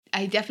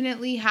I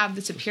definitely have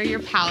the superior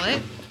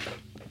palate.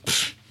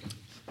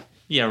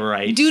 Yeah,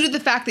 right. Due to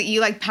the fact that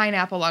you like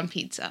pineapple on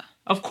pizza.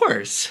 Of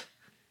course.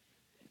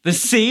 The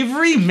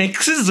savory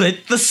mixes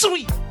with the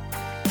sweet.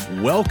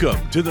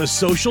 Welcome to the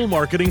Social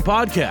Marketing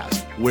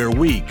Podcast, where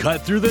we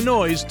cut through the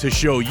noise to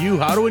show you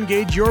how to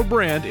engage your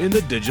brand in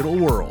the digital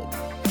world.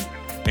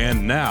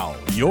 And now,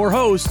 your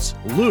hosts,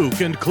 Luke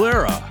and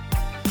Clara.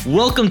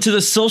 Welcome to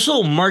the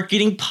Social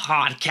Marketing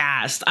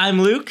Podcast.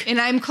 I'm Luke. And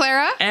I'm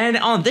Clara. And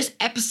on this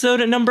episode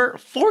number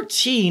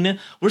 14,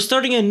 we're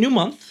starting a new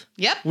month.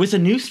 Yep. With a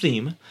new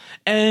theme.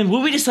 And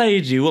what we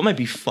decided to do, what might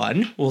be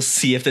fun, we'll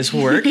see if this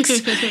works,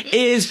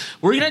 is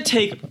we're going to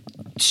take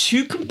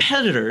two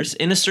competitors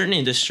in a certain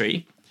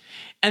industry.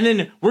 And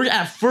then we're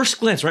at first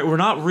glance, right? We're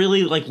not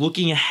really like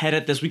looking ahead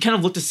at this. We kind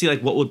of looked to see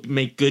like what would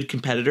make good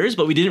competitors,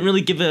 but we didn't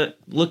really give a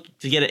look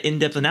to get an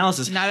in-depth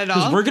analysis. Not at all.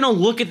 Because we're going to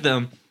look at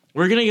them.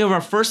 We're going to give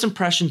our first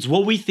impressions,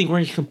 what we think. We're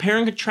going to compare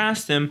and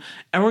contrast them,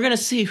 and we're going to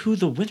see who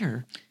the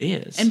winner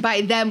is. And by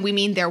them, we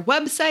mean their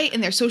website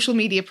and their social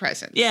media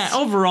presence. Yeah,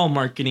 overall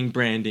marketing,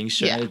 branding,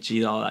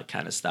 strategy, all that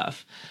kind of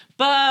stuff.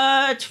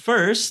 But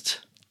first...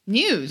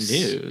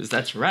 News,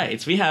 that's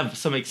right. We have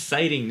some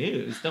exciting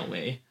news, don't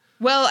we?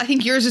 Well, I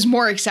think yours is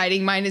more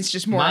exciting. Mine is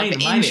just more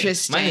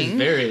interesting. Mine is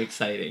very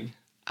exciting.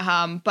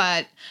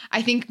 But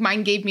I think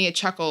mine gave me a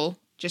chuckle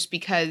just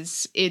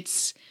because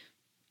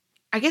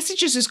I guess it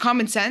just is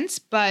common sense,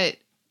 but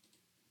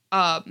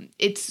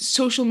it's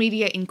social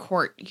media in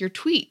court. Your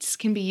tweets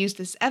can be used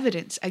as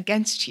evidence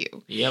against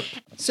you. Yep.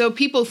 So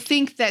people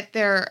think that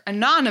they're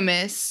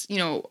anonymous,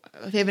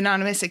 they have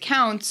anonymous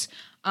accounts,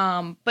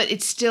 but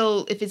it's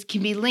still, if it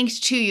can be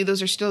linked to you,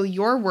 those are still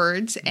your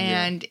words.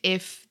 And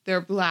if they're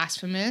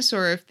blasphemous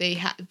or if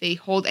they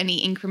hold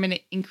any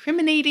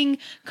incriminating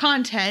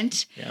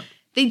content,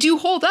 they do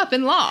hold up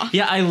in law.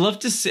 Yeah, I love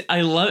to see.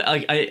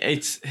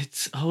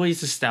 It's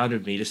always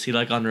astounded me to see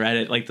like on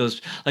Reddit like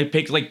those like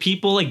pics like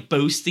people like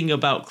boasting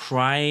about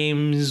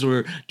crimes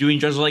or doing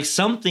drugs or like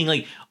something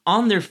like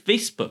on their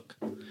Facebook.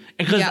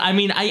 Because I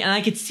mean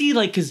I could see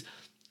like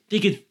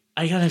because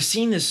I've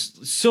seen this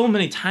so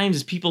many times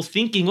as people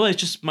thinking, well, it's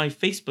just my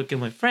Facebook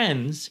and my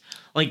friends.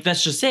 Like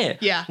that's just it.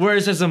 Yeah.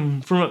 Whereas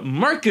from a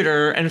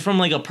marketer and from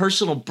like a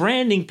personal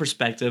branding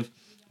perspective,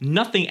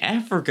 nothing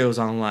ever goes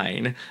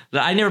online.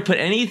 I never put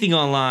anything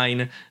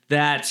online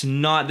that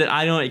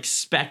I don't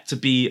expect to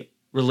be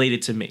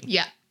related to me.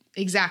 Yeah,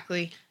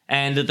 exactly.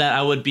 And that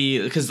I would be,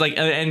 because like,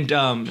 and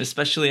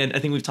especially, and I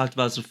think we've talked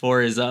about this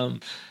before, is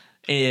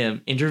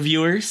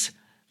interviewers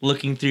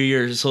looking through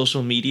your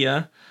social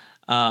media.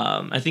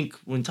 I think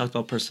when we talked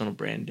about personal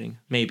branding,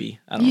 maybe.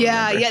 I don't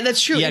remember. Yeah,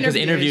 that's true. Yeah, because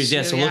interviews,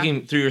 so yeah.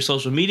 looking through your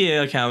social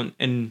media account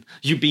and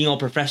you being all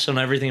professional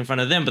and everything in front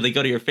of them, but they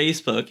go to your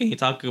Facebook and you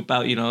talk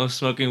about,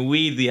 smoking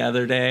weed the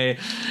other day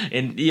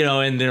and,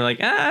 and they're like,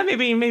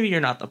 maybe you're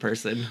not the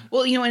person.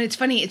 Well, and it's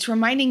funny, it's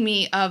reminding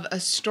me of a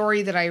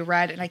story that I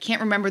read, and I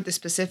can't remember the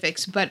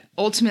specifics, but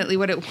ultimately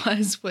what it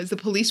was the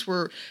police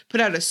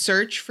put out a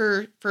search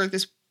for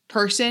this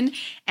person,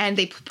 and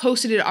they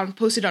posted on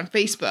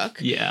Facebook.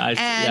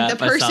 The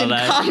person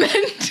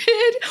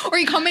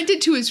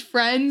commented to his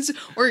friends,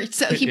 or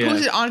he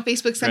posted on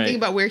Facebook something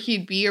about where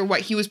he'd be or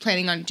what he was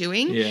planning on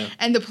doing. Yeah.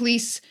 And the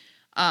police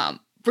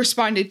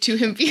responded to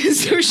him via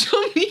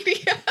social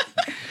media.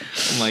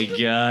 Oh my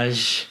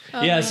gosh.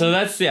 So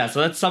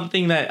that's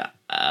something that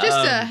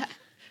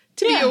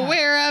to be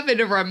aware of, and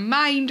a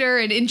reminder,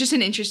 and just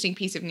an interesting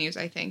piece of news,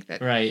 I think.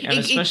 That right, and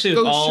especially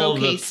with all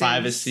the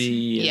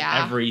privacy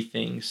and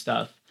everything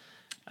stuff.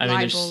 I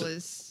mean,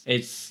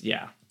 it's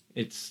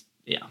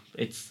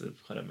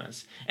what a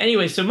mess.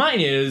 Anyway, so my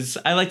news,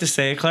 I like to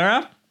say,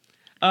 Clara,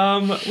 I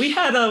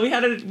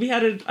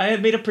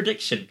had made a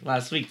prediction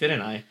last week,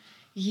 didn't I?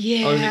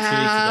 Yeah. Or was it 2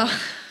 weeks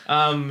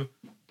ago?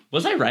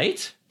 Was I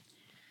right?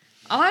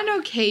 On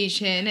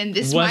occasion, and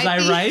this was might I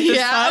be, right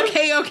this time?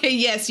 Okay,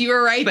 yes, you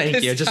were right.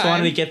 Thank you. Just time.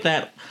 wanted to get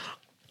that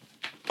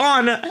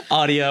on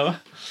audio.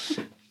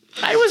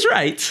 I was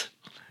right.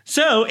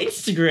 So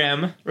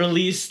Instagram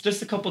released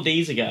just a couple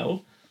days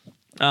ago.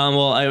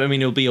 I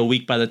mean, it'll be a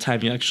week by the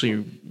time you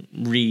actually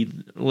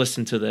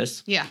listen to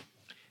this. Yeah.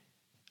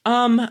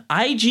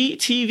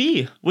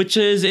 IGTV, which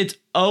is its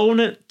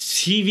own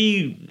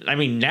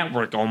TV,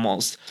 network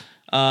almost.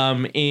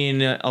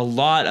 In a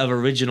lot of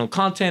original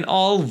content,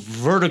 all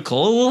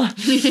vertical. Don't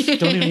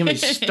even get me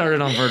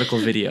started on vertical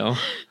video.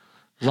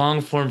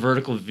 Long form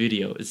vertical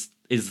video is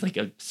like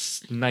a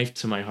knife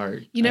to my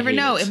heart. You never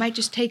know. It might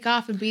just take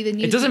off and be the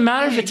new. It doesn't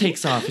matter if it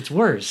takes off. It's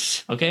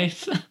worse. Okay.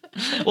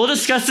 We'll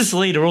discuss this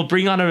later. We'll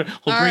bring on a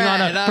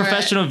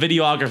professional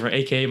videographer,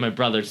 aka my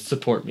brother, to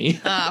support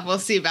me. We'll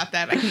see about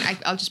that.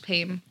 I'll just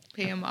pay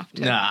him off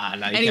too. Nah.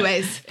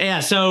 Anyways. Yeah.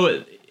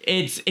 So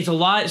it's a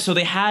lot. So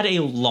they had a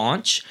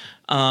launch.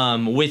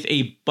 With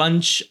a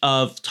bunch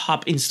of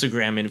top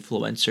Instagram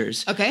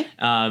influencers. Okay.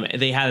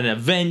 They had an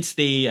event.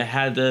 They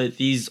had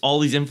all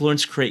these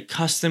influencers create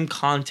custom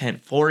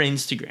content for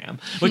Instagram,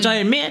 which I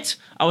admit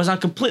I was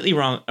not completely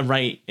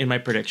right in my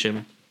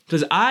prediction.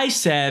 Because I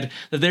said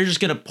that they're just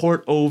going to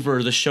port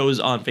over the shows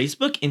on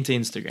Facebook into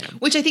Instagram.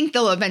 Which I think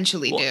they'll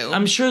eventually do.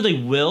 I'm sure they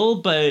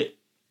will, but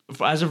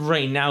as of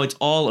right now, it's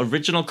all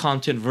original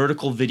content,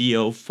 vertical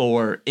video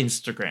for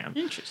Instagram.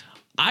 Interesting.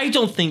 I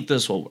don't think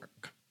this will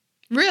work.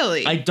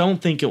 Really? I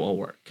don't think it will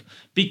work.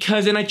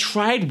 Because, and I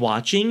tried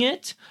watching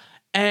it,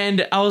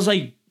 and I was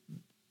like,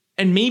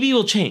 and maybe it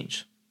will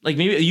change. Like,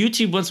 maybe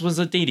YouTube once was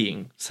a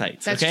dating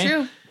site. That's okay?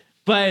 true.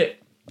 But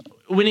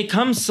when it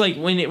comes to, like,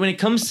 when it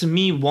comes to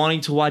me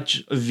wanting to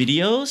watch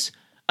videos,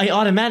 I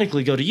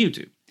automatically go to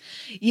YouTube.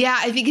 Yeah,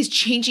 I think it's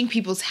changing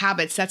people's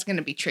habits. That's going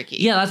to be tricky.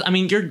 Yeah, and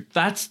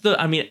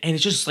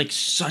it's just like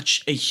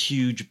such a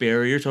huge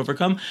barrier to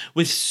overcome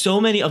with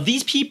so many of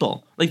these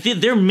people. Like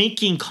they're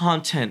making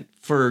content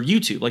for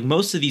YouTube. Like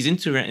most of these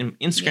Instagram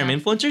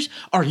influencers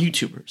are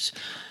YouTubers.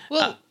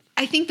 Well,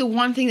 I think the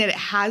one thing that it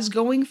has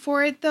going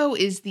for it, though,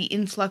 is the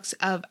influx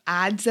of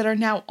ads that are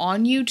now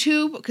on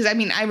YouTube. Because, I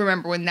mean, I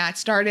remember when that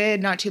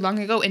started not too long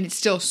ago, and it's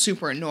still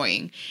super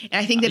annoying.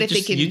 And I think that if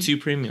they can...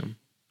 YouTube Premium.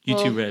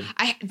 YouTube Red.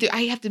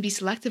 I have to be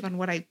selective on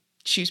what I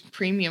choose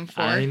Premium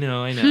for. I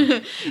know.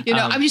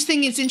 I'm just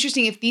thinking it's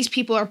interesting if these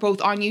people are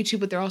both on YouTube,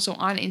 but they're also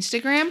on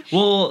Instagram.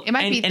 Well, it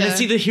might be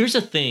here's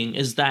the thing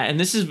is that, and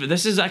this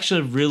is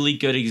actually a really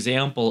good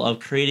example of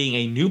creating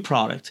a new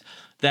product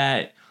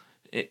that...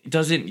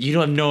 you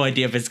don't have no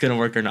idea if it's going to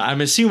work or not.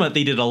 I'm assuming that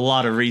they did a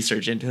lot of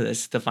research into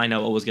this to find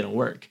out what was going to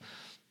work.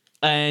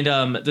 And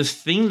the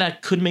thing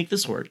that could make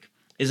this work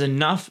is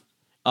enough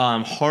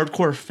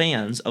hardcore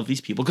fans of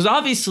these people. Because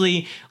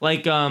obviously,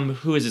 like,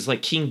 who is this?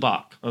 Like King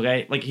Bach,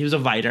 okay? Like, he was a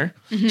Viner.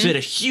 So he had a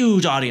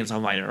huge audience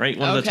on Viner, right?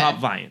 One of the top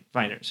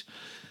Viners.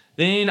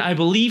 Then I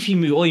believe he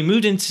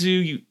moved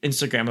into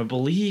Instagram. I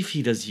believe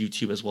he does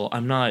YouTube as well.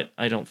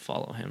 I don't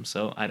follow him,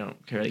 so I don't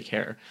really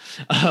care.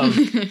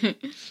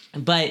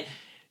 But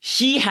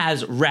he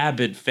has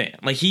rabid fan.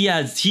 Like he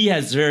has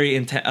a very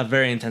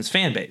intense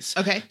fan base.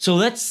 Okay. So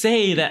let's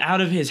say that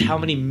out of his how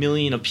many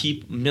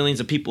millions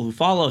of people who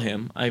follow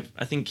him, I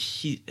think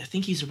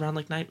he's around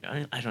like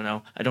 9. I don't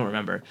know. I don't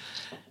remember.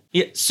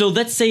 Yeah, so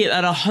let's say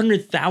at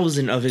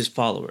 100,000 of his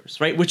followers,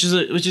 right? Which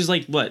is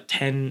like what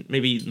 10,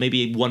 maybe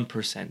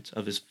 1%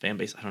 of his fan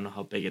base. I don't know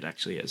how big it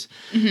actually is.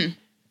 Mm-hmm.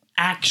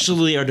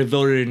 Actually, are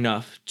devoted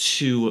enough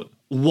to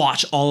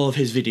watch all of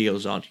his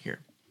videos on here.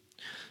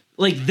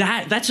 Like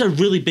that's a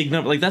really big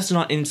number. Like that's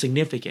not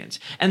insignificant.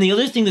 And the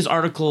other thing this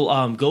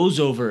article goes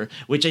over,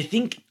 which I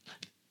think,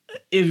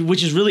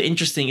 which is really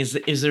interesting, is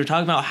they're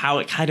talking about how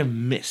it kind of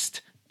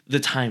missed the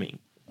timing.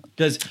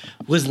 Because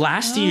was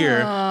last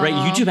year, right?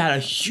 YouTube had a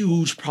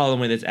huge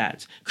problem with its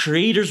ads.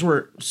 Creators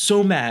were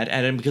so mad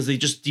at him because they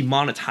just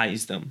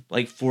demonetized them,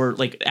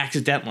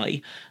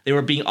 accidentally. They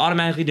were being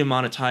automatically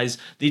demonetized.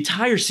 The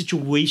entire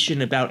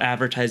situation about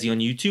advertising on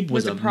YouTube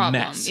was a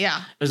mess. Yeah,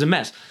 it was a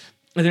mess.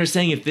 And they're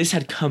saying if this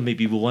had come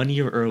maybe 1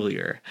 year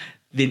earlier,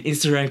 then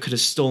Instagram could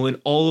have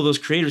stolen all of those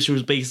creators who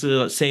was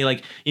basically saying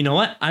like, you know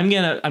what, I'm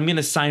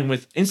gonna sign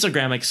with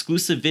Instagram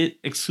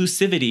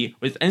exclusivity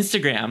with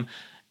Instagram.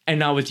 And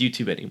not with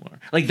YouTube anymore.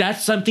 Like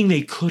that's something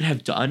they could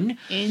have done.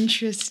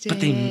 Interesting. But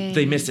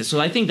they missed it. So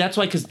I think that's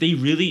why, because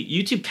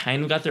YouTube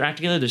kind of got their act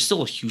together. There's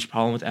still a huge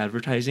problem with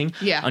advertising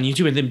on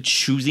YouTube and them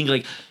choosing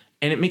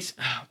and it makes,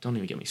 don't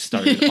even get me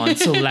started on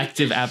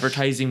selective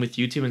advertising with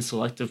YouTube and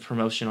selective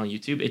promotion on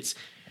YouTube. It's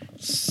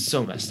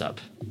so messed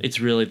up. It's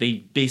really, they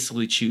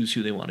basically choose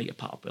who they want to get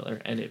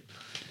popular. And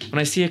when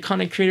I see a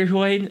content creator who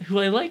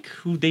I like,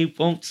 who they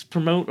won't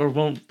promote or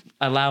won't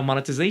allow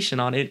monetization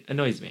on, it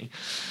annoys me.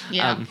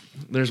 Yeah.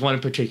 There's one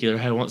in particular,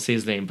 I won't say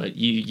his name, but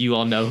you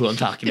all know who I'm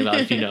talking about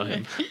if you know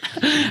him.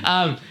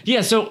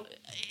 So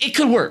it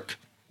could work.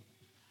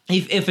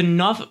 If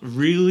enough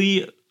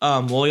really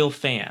loyal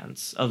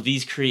fans of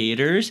these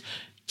creators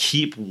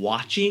keep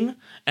watching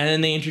and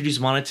then they introduce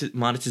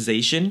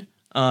monetization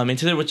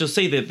into there, which will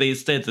say that they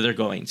said that they're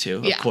going to,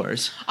 of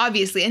course.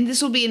 Obviously. And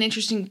this will be an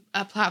interesting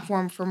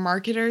platform for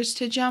marketers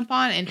to jump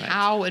on and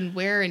how and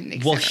where and et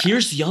cetera. Well,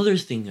 here's the other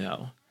thing,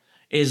 though,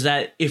 is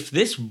that if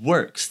this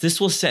works,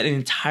 this will set an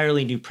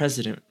entirely new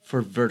precedent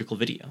for vertical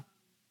video.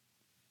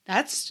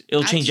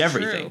 It'll change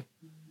everything. True.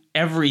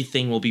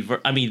 Everything will be...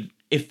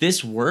 if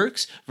this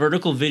works,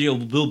 vertical video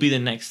will be the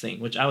next thing,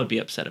 which I would be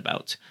upset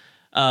about.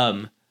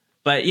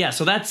 But yeah,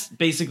 so that's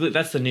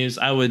the news.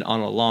 I went on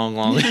a long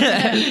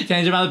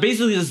tangent about it.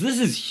 Basically, this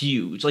is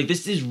huge. Like,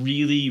 this is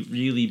really,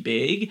 really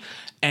big.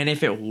 And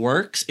if it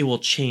works, it will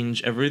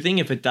change everything.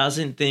 If it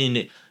doesn't,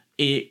 then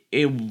it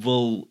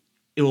will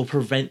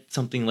prevent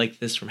something like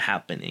this from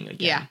happening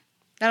again.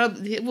 Yeah.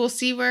 We'll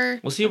see where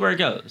it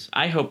goes.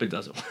 I hope it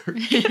doesn't work.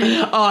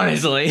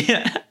 Honestly.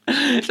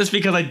 Just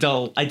because I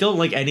don't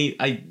like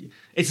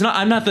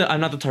I'm not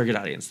the target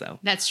audience though.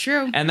 That's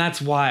true. And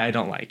that's why I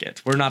don't like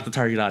it. We're not the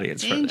target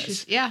audience for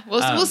this. Yeah.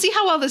 We'll see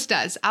how well this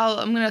does.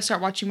 I'm going to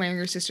start watching my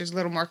younger sisters a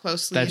little more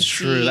closely. That's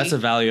true. That's a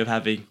value of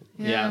having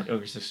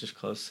younger sisters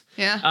close.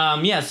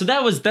 Yeah. So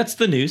that's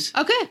the news.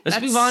 Okay. Let's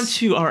move on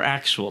to our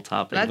actual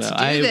topic. Let's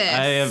do this.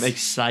 I am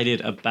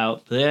excited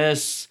about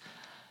this.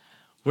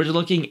 We're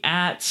looking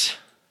at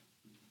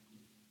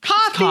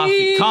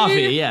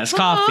Coffee, yes,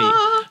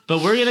 coffee.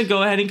 But we're gonna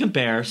go ahead and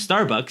compare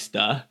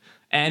Starbucks,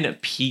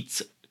 and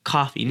Peet's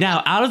coffee.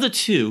 Now, out of the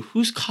two,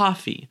 whose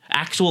coffee,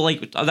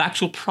 the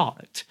actual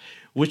product,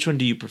 which one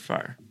do you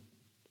prefer?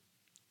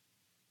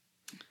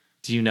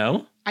 Do you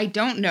know? I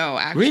don't know,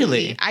 actually.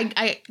 Really?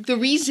 The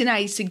reason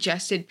I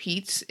suggested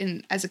Peet's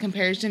as a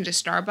comparison to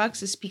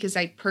Starbucks is because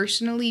I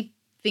personally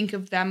think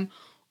of them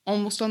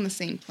almost on the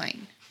same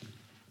plane.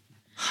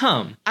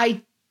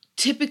 I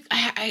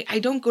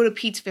don't go to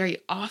Peet's very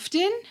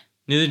often.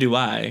 Neither do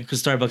I,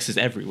 because Starbucks is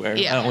everywhere.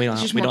 Yeah, we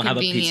don't have a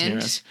Peet's near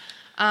us.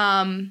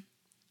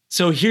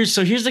 So here's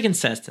the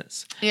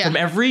consensus. Yeah. From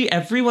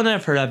everyone that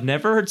I've heard, I've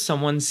never heard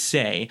someone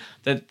say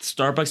that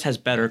Starbucks has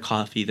better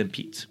coffee than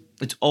Peet's.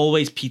 It's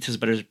always Peet's has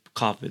better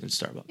coffee than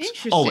Starbucks.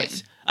 Interesting.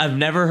 Always. I've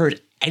never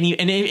heard any.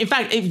 And in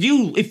fact,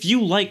 if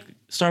you like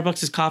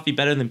Starbucks' coffee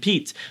better than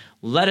Peet's,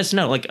 let us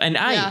know.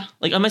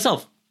 I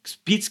myself,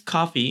 Peet's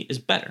coffee is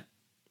better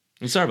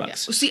than Starbucks. Yeah.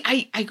 Well, see,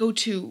 I go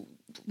to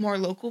more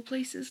local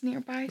places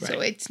nearby, so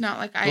it's not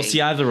like I... Well,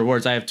 see, I have the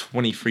rewards. I have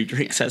 20 free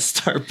drinks at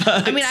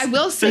Starbucks. I mean, I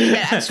will say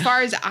that as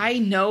far as I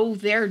know,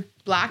 their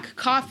black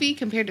coffee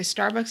compared to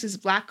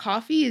Starbucks' black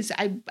coffee is,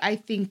 I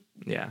think...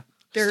 Yeah.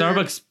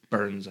 Starbucks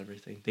burns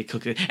everything. They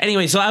cook it.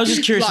 Anyway, so I was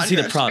just curious to see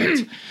the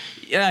product.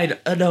 Yeah,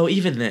 I know,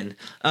 even then.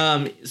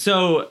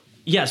 So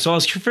I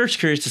was first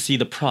curious to see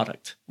the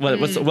product.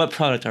 What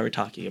product are we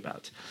talking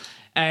about?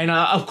 And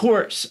of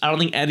course, I don't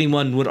think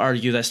anyone would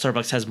argue that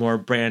Starbucks has more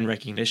brand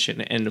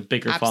recognition and a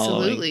bigger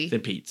following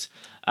than Peet's.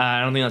 I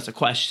don't think that's a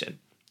question.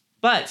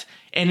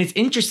 And it's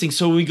interesting.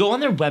 So when we go on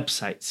their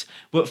websites,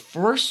 what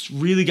first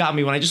really got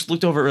me when I just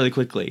looked over it really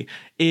quickly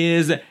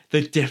is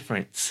the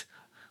difference.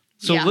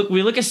 So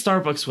we look at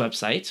Starbucks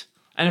website.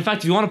 And in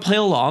fact, if you want to play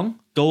along,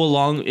 go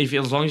along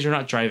as long as you're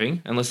not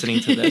driving and listening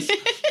to this.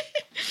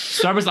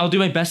 Starbucks, I'll do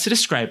my best to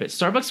describe it.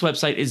 Starbucks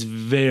website is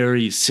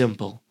very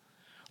simple.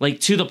 Like,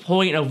 to the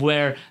point of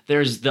where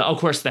there's of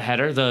course, the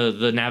header,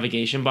 the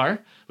navigation bar,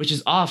 which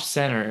is off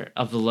center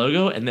of the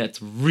logo, and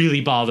that's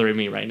really bothering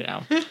me right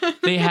now.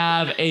 They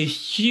have a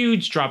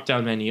huge drop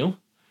down menu,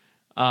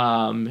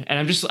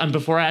 and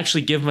before I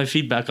actually give my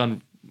feedback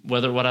on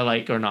what I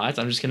like or not,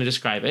 I'm just going to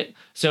describe it.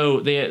 So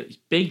the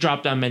big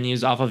drop down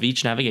menus off of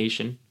each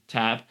navigation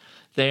tab.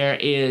 There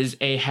is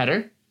a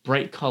header,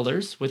 bright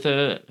colors with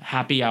a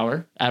happy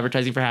hour,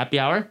 advertising for happy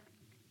hour.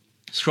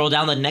 Scroll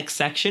down, the next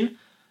section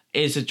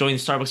is to join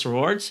Starbucks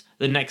Rewards.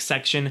 The next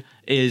section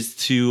is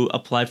to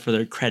apply for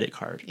their credit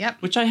card.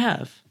 Yep. Which I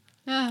have.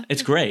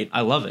 It's great.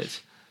 I love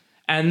it.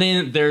 And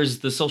then there's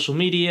the social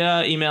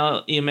media,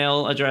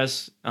 email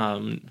address,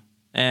 and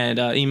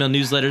email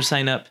newsletter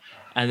sign up,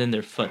 and then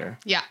their footer.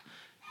 Yeah.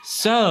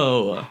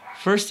 So,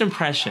 first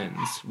impressions.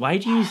 Why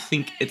do you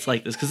think it's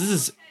like this? Because this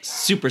is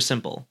super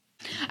simple.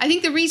 I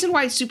think the reason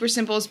why it's super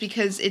simple is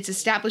because it's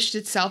established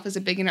itself as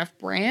a big enough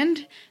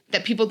brand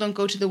that people don't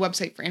go to the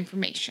website for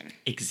information.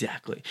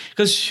 Exactly.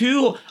 Because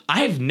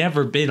I've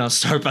never been on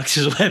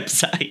Starbucks'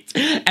 website,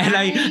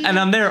 and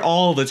I'm there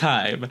all the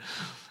time.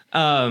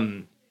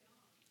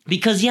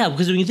 Because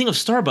when you think of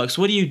Starbucks,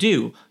 what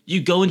do?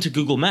 You go into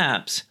Google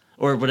Maps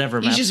or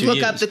whatever maps you use. You just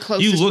look up the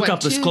closest one. You look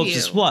up the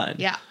closest one.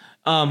 Yeah.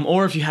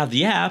 Or if you have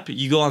the app,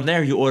 you go on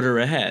there, you order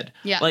ahead.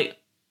 Yeah. Like,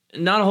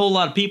 not a whole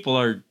lot of people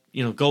are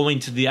going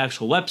to the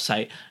actual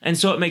website. And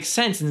so it makes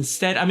sense.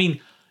 Instead, I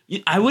mean,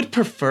 I would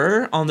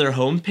prefer on their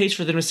homepage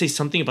for them to say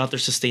something about their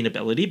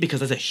sustainability, because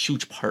that's a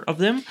huge part of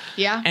them.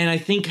 Yeah. And I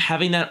think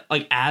having that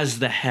as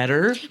the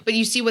header. But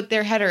you see what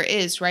their header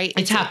is, right?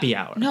 It's happy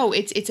hour. No,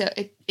 it's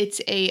a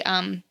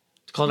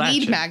called lead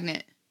action.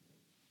 magnet.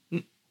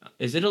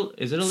 Is it a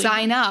lead?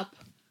 Sign up.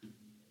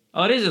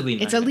 Oh, it is a lead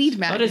magnet. It's a lead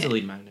magnet. Oh, it is a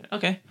lead magnet.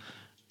 Okay.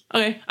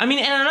 I mean,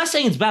 and I'm not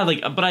saying it's bad,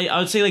 but I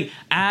would say,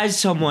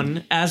 as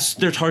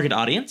their target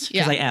audience,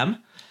 because I am,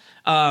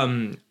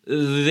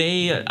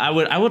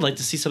 I would like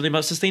to see something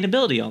about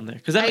sustainability on there,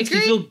 because that makes me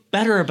feel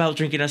better about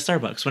drinking at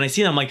Starbucks. When I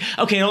see them, I'm like,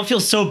 okay, I don't feel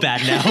so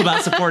bad now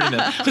about supporting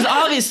them. Because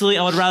obviously,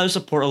 I would rather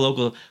support a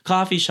local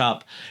coffee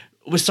shop.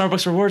 With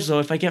Starbucks Rewards, though,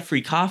 if I get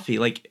free coffee,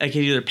 I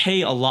can either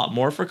pay a lot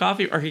more for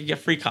coffee or I can get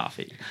free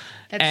coffee.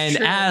 That's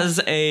true. As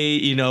a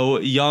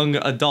young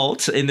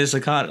adult in this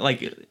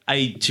economy,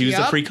 I choose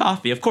the free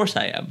coffee. Of course,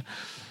 I am.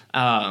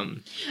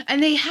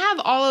 And they have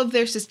all of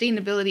their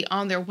sustainability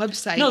on their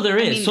website. No, there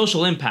is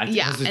social impact.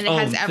 Yeah, and it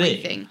has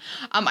everything.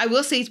 I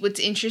will say what's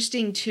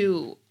interesting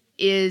too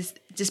is,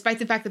 despite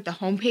the fact that the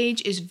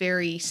homepage is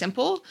very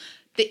simple,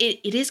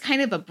 it is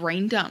kind of a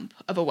brain dump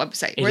of a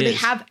website where they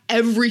have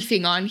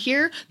everything on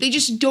here. They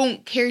just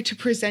don't care to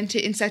present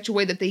it in such a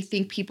way that they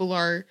think people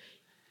are.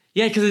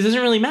 Yeah, because it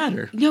doesn't really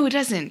matter. No, it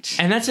doesn't.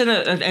 And that's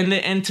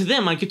and to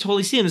them, I could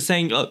totally see them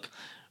saying, "Look,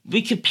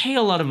 we could pay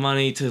a lot of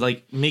money to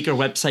make our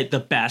website the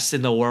best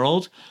in the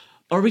world,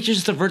 or we could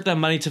just divert that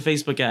money to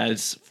Facebook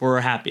ads for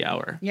a happy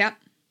hour." Yep.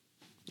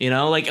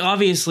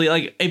 Obviously,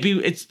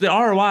 it's the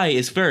ROI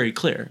is very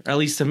clear, at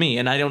least to me,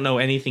 and I don't know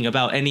anything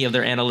about any of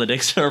their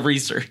analytics or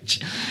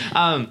research.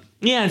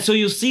 And so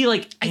you'll see,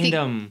 I think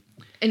an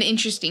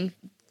interesting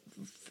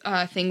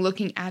thing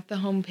looking at the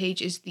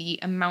homepage is the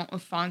amount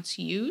of fonts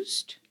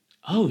used.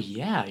 Oh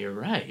yeah, you're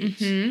right.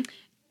 Mm-hmm.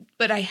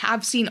 But I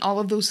have seen all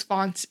of those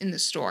fonts in the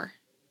store.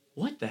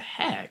 What the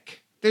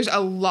heck? There's a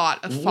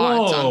lot of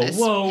fonts on this page.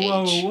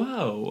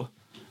 Whoa.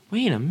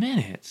 Wait a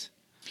minute.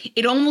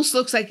 It almost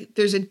looks like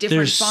there's a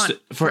different font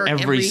for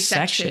every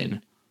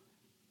section.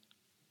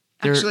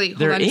 Actually,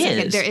 hold on a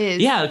second. There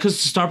is. Yeah, because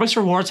Starbucks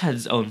Rewards has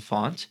its own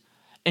font.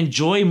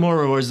 Enjoy More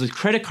Rewards, the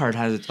credit card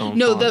has its own font.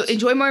 No, the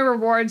Enjoy More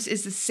Rewards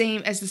is the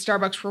same as the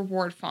Starbucks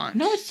Reward font.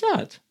 No, it's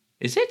not.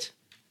 Is it?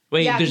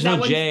 Wait, yeah, there's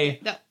no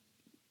J.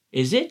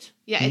 Is it?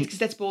 Yeah, it's because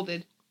that's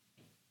bolded.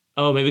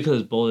 Oh, maybe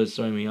because it's bolded, it's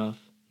throwing me off.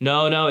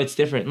 No, it's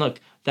different. Look,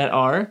 that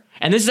R.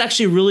 And this is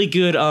actually really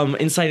good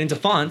insight into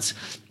fonts,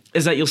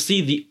 is that you'll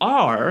see the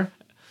R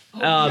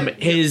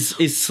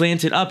is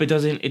slanted up. It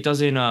doesn't it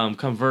doesn't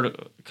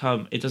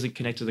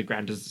connect to the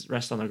ground. It doesn't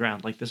rest on the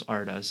ground like this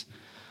R does.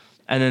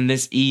 And then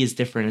this E is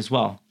different as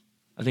well.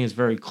 I think it's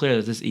very clear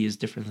that this E is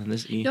different than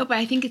this E. No, but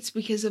I think it's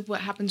because of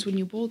what happens when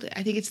you bold it.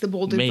 I think it's the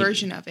bolded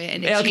version of it,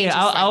 and it okay,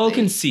 I'll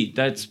concede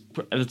that's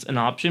an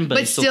option,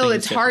 but still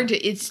it's hard to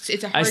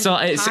it's a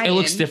hard. It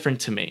looks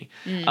different to me.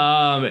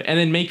 And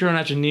then Make Your Own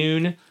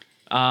Afternoon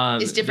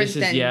is different.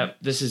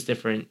 This is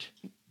different.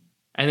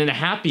 And then a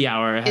Happy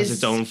Hour has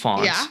its own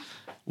font. Yeah.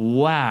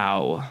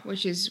 Wow.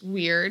 Which is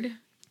weird.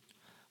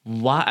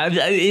 Why?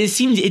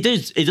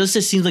 It does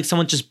just seem like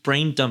someone just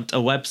brain dumped a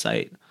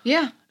website.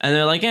 Yeah. And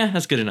they're like,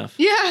 that's good enough.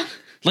 Yeah.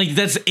 Like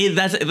that's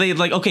it.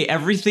 Okay,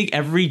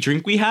 every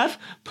drink we have,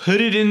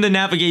 put it in the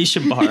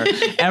navigation bar.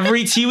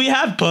 Every tea we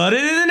have, put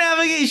it in the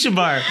navigation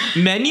bar.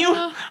 Menu,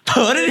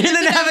 put it in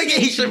the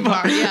navigation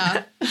bar.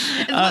 Yeah.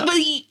 But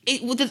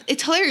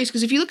it's hilarious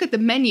because if you look at the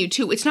menu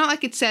too, it's not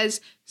like it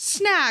says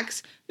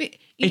snacks.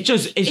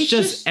 It's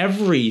just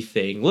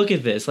everything. Look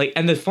at this.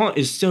 And the font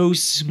is so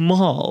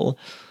small.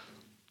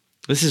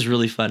 This is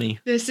really funny.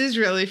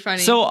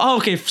 So,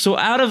 okay.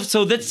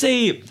 So let's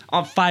say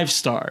on 5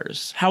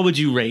 stars, how would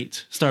you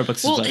rate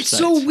Starbucks' website? It's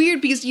so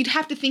weird because you'd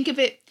have to think of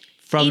it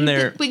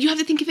but you have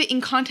to think of it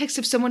in context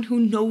of someone who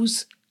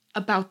knows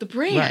about the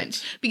brand.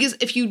 Right. Because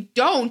if you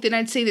don't, then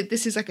I'd say that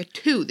this is like a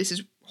 2. This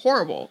is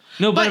horrible.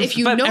 No, but if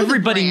you know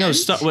everybody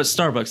knows what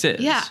Starbucks is.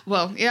 Yeah.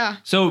 Well, yeah.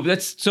 So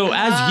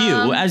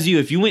as you,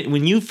 if you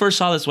when you first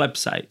saw this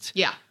website.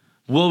 Yeah.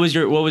 What was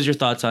your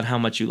thoughts on how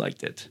much you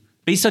liked it?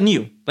 Based on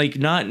you,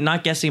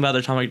 not guessing about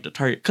their target,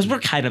 because we're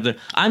kind of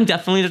I'm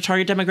definitely the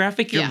target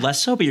demographic. You're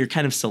less so, but you're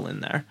kind of still in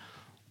there.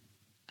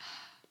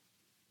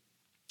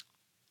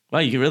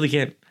 Well, you really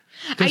can't.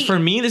 Because for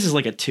me, this is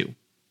like a 2.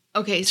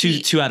 Okay,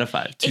 2 out of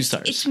 5, 2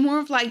 stars. It's more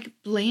of like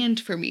bland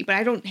for me, but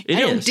I don't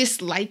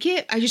dislike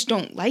it. I just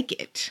don't like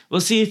it.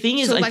 Well, see, the thing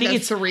is, I think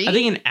it's 3? I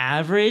think an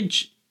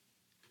average.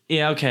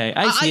 Yeah, okay.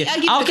 I see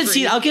it. I'll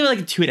concede. I'll give it like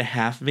a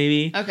 2.5,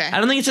 maybe. Okay. I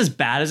don't think it's as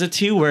bad as a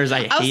 2, whereas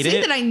I'll hate it. I'll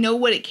say that I know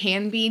what it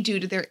can be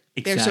due to their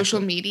social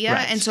media,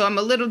 right. And so I'm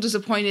a little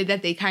disappointed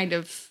that they kind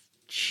of.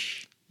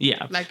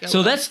 Yeah.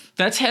 So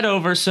let's head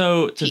over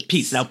to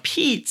Peet's. Now,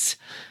 Peet's.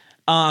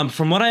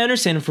 From what I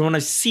understand and from what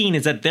I've seen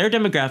is that their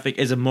demographic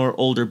is a more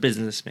older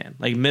businessman,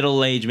 like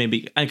middle age,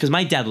 maybe. Because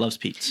my dad loves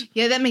Peet's.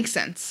 Yeah, that makes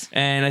sense.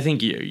 And I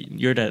think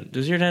your dad,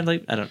 does your dad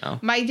I don't know.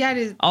 My dad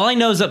is. All I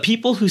know is that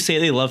people who say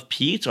they love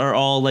Peet's are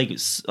all like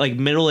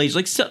middle age,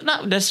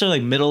 not necessarily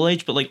like middle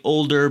age, but like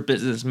older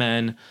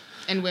businessmen.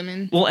 And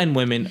women. Well, and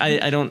women.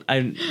 I know.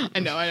 I'm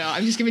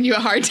just giving you a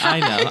hard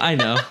time. I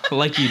know.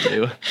 Like you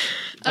do.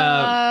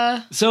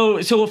 So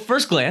at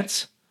first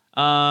glance.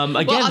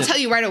 Again, well, I'll tell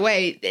you right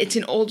away. It's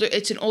an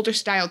older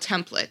style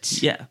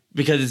template. Yeah,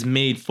 because it's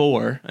made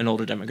for an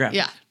older demographic.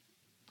 Yeah.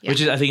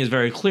 Which I think is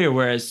very clear.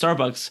 Whereas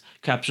Starbucks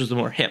captures the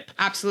more hip.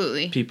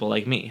 Absolutely. People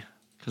like me,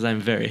 because I'm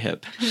very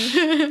hip.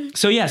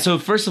 So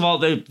first of all,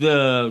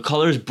 the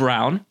color is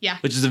brown. Yeah.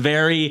 Which is a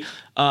very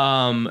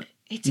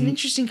It's an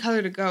interesting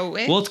color to go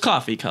with. Well, it's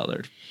coffee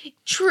colored.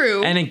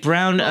 True. And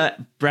brown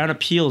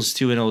appeals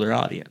to an older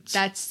audience.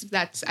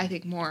 That's I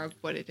think more of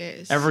what it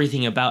is.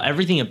 Everything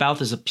about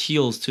this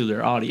appeals to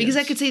their audience. Because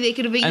I could say they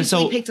could have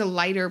easily picked a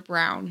lighter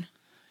brown.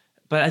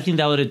 But I think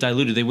that would have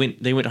diluted.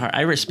 They went hard.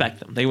 I respect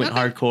them. They went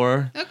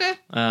hardcore. Okay.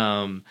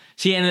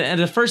 See, and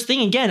the first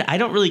thing again, I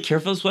don't really care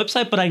for this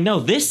website, but I know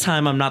this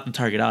time I'm not the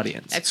target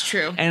audience. That's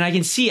true. And I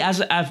can see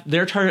as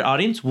their target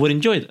audience would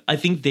enjoy it. I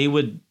think they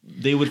would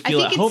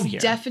feel at home here.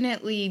 It's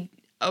definitely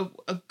a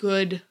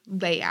good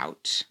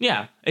layout.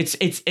 Yeah,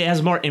 it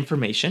has more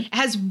information. It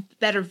has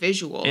better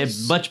visuals. It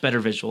has much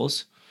better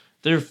visuals.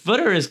 Their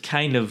footer is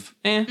kind of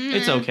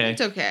it's okay.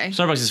 It's okay.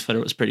 Starbucks' footer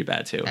was pretty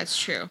bad too. That's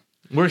true.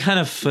 We're kind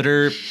of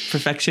footer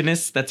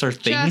perfectionists. That's our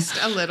thing.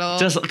 Just a little.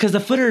 Just because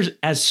the footer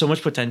has so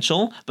much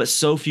potential, but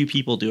so few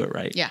people do it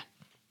right. Yeah.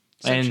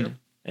 So true.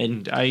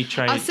 And I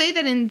try. I'll say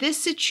that in this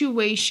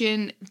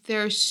situation,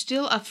 there's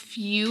still a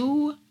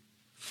few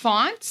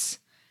fonts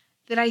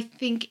that I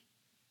think.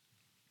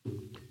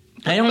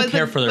 I don't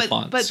care for their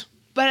fonts.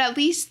 But at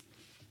least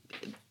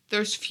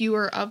there's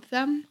fewer of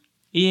them.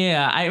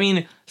 Yeah, I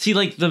mean, see,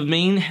 like the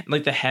main,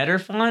 like the header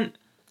font,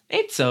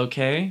 it's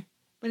okay.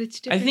 But it's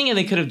different. I think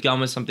they could have gone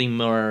with something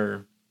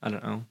more, I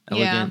don't know,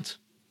 elegant.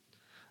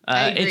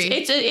 I agree.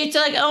 It's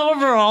like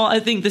overall, I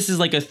think this is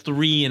like a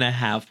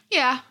 3.5.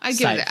 Yeah, I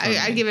give it. Side for me.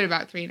 I give it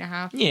about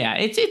 3.5. Yeah,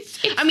 it's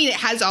I mean, it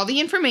has all the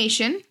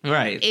information.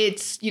 right.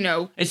 It's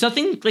It's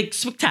nothing like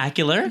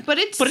spectacular, but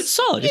it's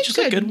solid. It's just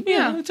good. a good.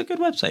 Yeah, it's a good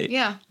website.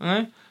 Yeah.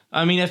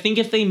 I mean, I think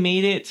if they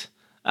made it,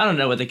 I don't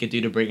know what they could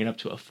do to bring it up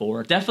to a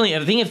 4. Definitely,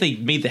 I think if they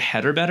made the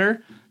header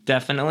better,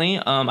 definitely.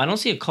 I don't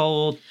see a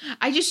call.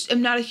 I just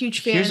am not a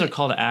huge fan. Here's their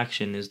call to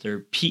action: is their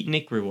Peet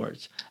Nick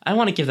rewards. I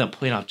want to give them a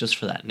point off just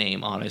for that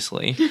name.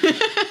 Honestly,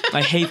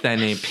 I hate that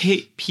name,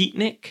 Peet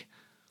Nick.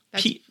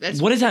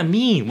 What does that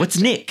mean? What's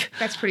Nick?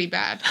 That's pretty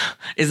bad.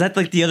 Is that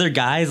like the other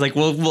guys? Like,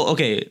 well,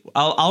 okay.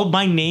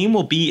 My name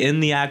will be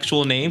in the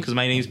actual name because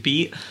my name's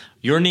Pete.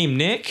 Your name,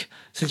 Nick.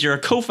 Since you're a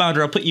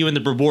co-founder, I'll put you in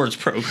the rewards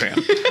program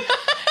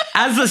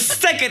as the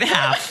second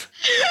half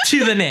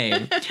to the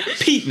name,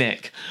 Peet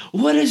Nick.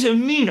 What does it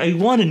mean? I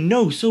want to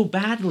know so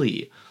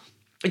badly.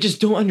 I just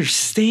don't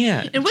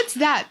understand. And what's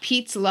that?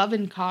 Pete's Love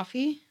and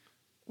Coffee?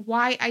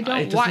 Why? I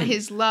don't want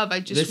his love. I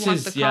just want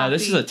the coffee. Yeah,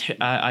 this is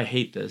I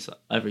hate this.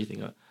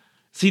 Everything.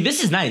 See,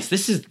 this is nice.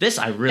 This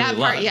I really that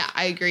part, love. Yeah,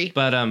 I agree.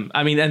 But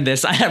I mean, and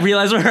this, I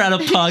realize we're at a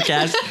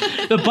podcast.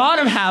 The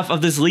bottom half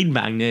of this lead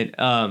magnet,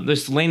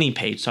 this landing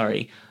page,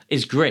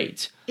 is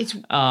great.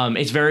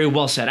 It's very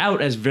well set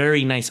out. It has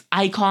very nice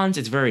icons.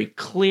 It's very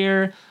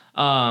clear.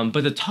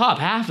 But the top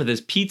half of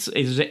this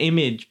is an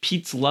image,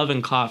 Pete's Love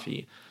and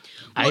Coffee.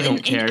 Well, I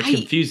don't care. It's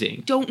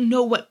confusing. Don't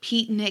know what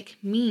Peet Nick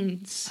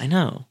means. I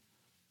know.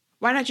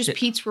 Why not just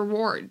Pete's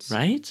Rewards?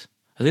 Right?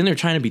 I think they're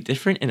trying to be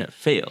different and it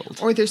failed.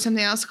 Or there's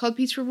something else called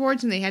Pete's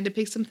Rewards and they had to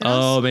pick something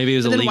else. Oh, maybe it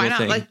was a legal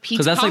thing.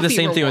 Because that's like the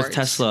same thing with rewards.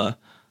 Tesla,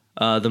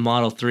 the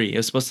Model 3. It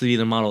was supposed to be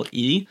the Model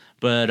E,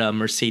 but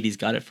Mercedes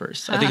got it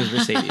first. I think it was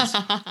Mercedes.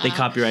 They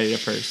copyrighted it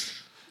first.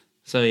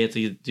 So you have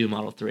to do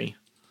Model 3,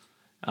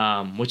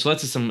 which led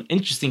to some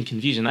interesting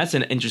confusion. That's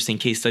an interesting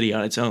case study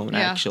on its own,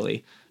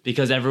 actually,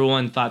 because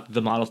everyone thought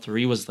the Model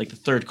 3 was like the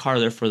third car,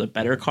 therefore the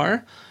better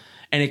car,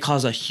 and it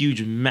caused a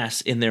huge mess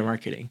in their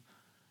marketing.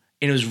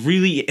 And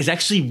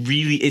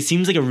it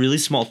seems like a really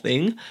small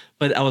thing,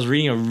 but I was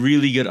reading a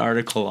really good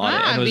article on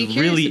it, and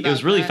it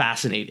was really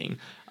fascinating.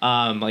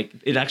 Like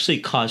it actually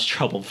caused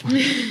trouble for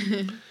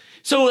me.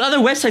 So other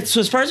websites. So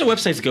as far as the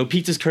websites go,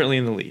 Peet's is currently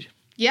in the lead.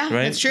 Yeah,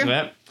 right? That's true.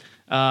 Yep.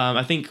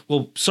 I think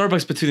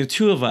Starbucks between the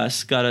two of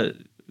us got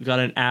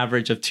an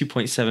average of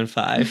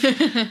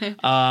 2.75.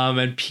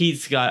 And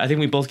Peet's I think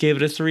we both gave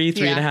it a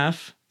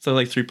 3.5. So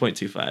like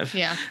 3.25.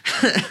 Yeah.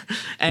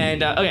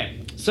 And okay,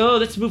 so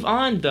let's move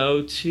on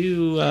though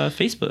to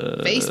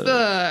Facebook.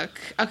 Facebook.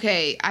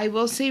 Okay, I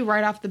will say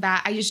right off the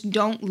bat, I just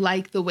don't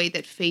like the way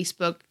that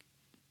Facebook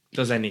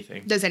does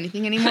anything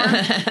anymore.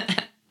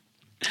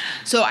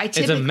 So I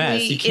typically... It's a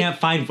mess. You can't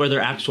find where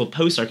their actual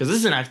posts are because this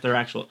isn't their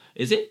actual...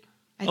 Is it?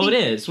 It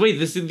is. Wait,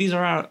 these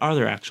are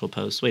their actual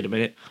posts. Wait a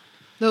minute.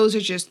 Those are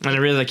just... And I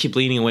realize I keep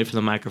leaning away from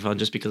the microphone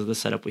just because of the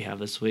setup we have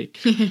this week.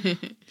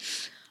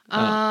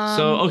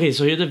 So here's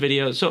the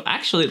video. So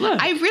actually,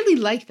 look. I really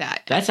like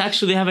that. That's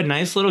actually, they have a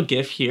nice little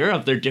GIF here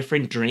of their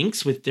different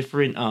drinks with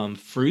different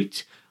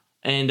fruit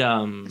and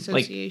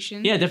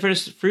associations. Different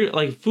fruit,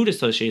 like food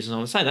associations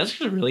on the side. That's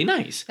actually really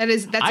nice.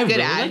 That's a good ad. I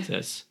really like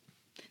this.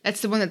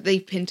 That's the one that they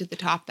pinned to the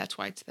top. That's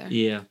why it's there.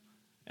 Yeah,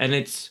 and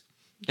it's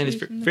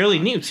fairly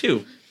new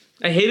too.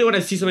 I hate it when I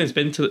see something that's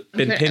been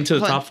pinned to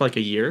the top for like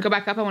a year. Go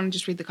back up. I want to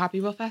just read the copy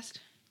real fast.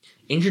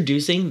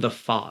 Introducing the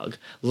Fog,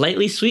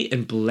 lightly sweet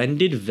and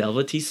blended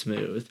velvety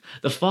smooth.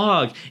 The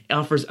Fog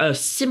offers a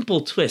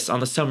simple twist on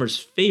the summer's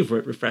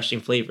favorite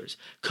refreshing flavors: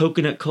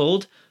 coconut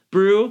cold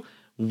brew,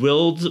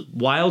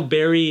 wild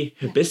berry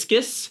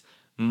hibiscus,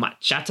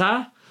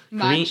 matcha,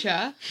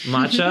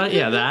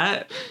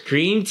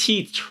 green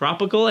tea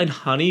tropical, and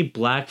honey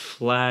black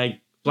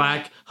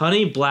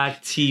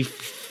tea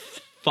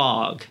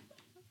fog.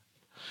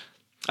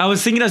 I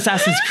was thinking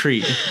Assassin's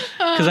Creed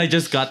because I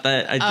just got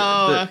that.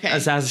 Okay.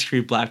 Assassin's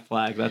Creed Black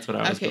Flag. That's what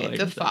I was going. Okay,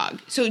 the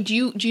fog. So do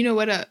you know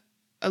what a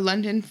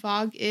London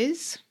fog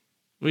is?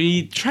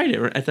 We tried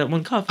it at that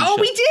one coffee shop. Oh,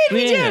 we did.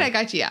 We did. I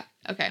got you. Yeah.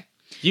 Okay.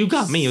 You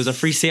got me. It was a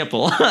free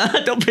sample.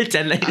 Don't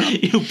pretend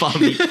that you bought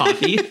me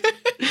coffee.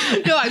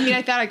 No, I mean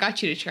I thought I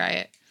got you to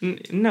try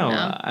it. No.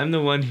 I'm the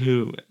one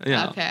who.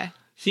 Okay.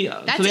 See,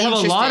 so they have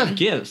a lot of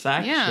gifts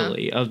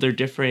actually of their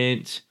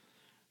different.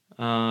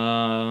 They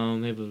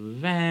have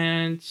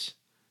events.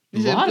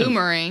 There's a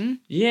boomerang.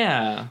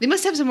 Yeah. They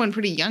must have someone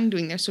pretty young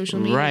doing their social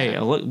media. Right,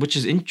 which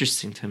is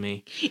interesting to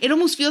me. It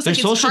almost feels like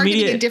it's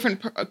targeting a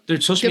different their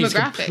social media is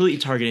completely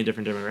targeting a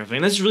different demographic.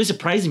 And that's really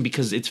surprising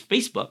because it's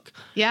Facebook.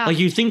 Yeah. Like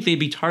you'd think they'd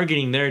be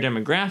targeting their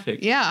demographic.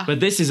 Yeah. But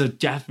this is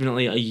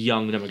definitely a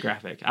young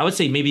demographic. I would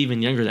say maybe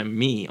even younger than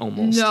me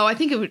almost. No, I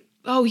think it would...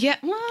 Oh yeah,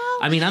 well.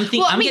 I mean, I'm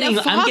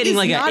getting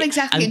like not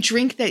exactly a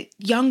drink that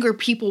younger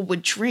people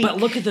would drink. But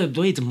look at the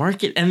way it's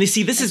marketed, and this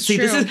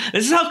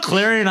is how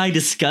Clara and I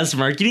discuss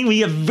marketing. We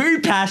get very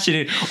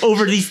passionate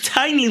over these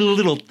tiny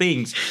little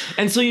things,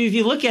 and so if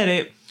you look at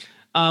it,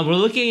 we're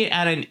looking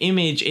at an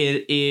image.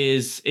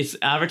 It's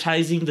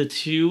advertising the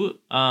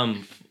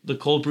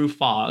cold brew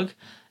fog,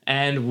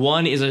 And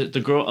one is a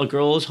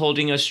girl is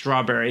holding a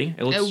strawberry.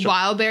 It looks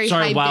wildberry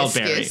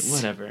hibiscus.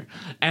 Whatever.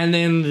 And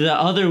then the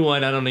other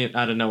one, I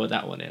don't know what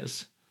that one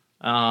is.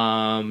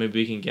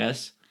 Maybe we can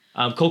guess.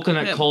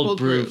 Coconut cold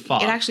brew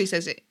fog. It actually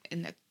says it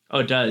in the. Oh,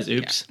 it does.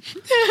 Oops.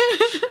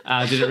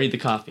 Yeah. Didn't read the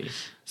coffee.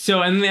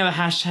 So, and then they have a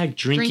hashtag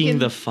drinking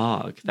the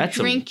fog. That's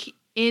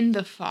in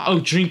the fog. Oh,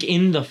 drink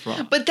in the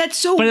frog. But that's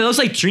so. But it looks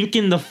like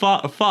drinking the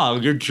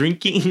fog. You're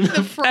drinking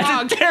the frog.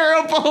 That's a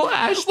terrible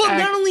hashtag. Well,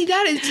 not only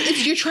that,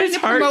 it's you're trying to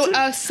promote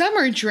a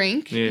summer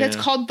drink that's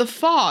called the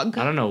fog.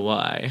 I don't know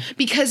why.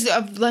 Because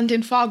of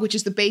London fog, which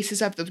is the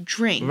basis of the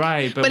drink.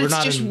 Right, but we're it's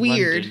not just in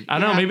weird. London. I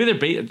don't know. Maybe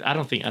they're I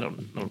don't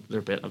know.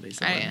 They're based on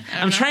London.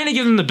 I'm know. trying to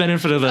give them the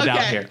benefit of the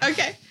doubt here.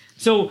 Okay.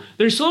 So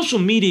their social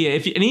media,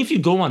 if you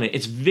go on it,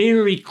 it's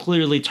very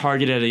clearly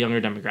targeted at a younger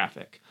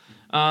demographic.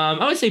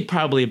 I would say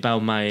probably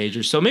about my age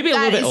or so, maybe a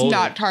little bit older.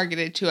 That is not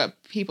targeted to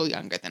people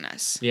younger than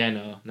us. Yeah,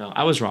 no,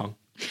 I was wrong.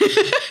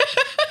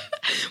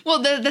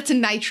 Well, that's a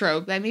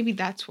nitro. Maybe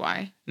that's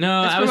why.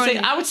 No,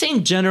 I would say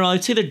in general,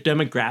 I'd say the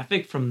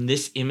demographic from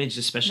this image,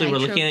 especially Nitro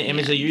we're looking at an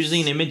image. They're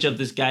usually an image of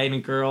this guy and a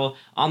girl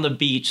on the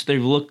beach. They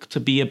look to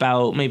be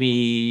about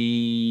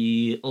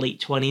maybe late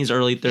 20s,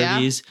 early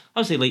 30s. Yeah. I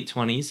would say late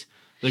 20s.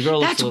 The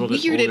girl looks a little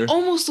bit older. It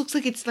almost looks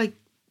like it's like.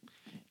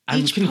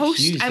 I'm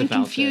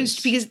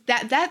confused because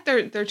that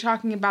they're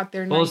talking about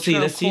their nitro.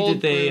 Let's see.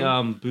 Did they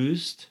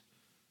boost?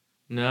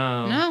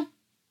 No.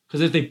 Because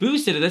if they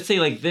boosted it, let's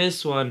say like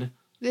this one.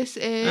 This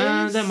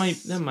is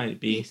that might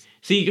be.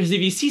 See, because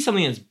if you see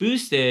something that's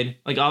boosted,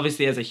 like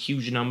obviously it has a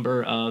huge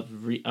number of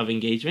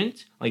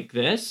engagement, like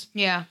this.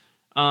 Yeah.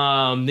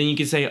 Then you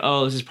can say,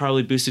 oh, this is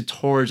probably boosted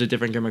towards a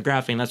different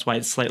demographic, and that's why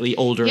it's slightly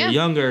older or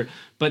younger.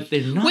 But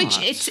they're not.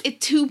 Which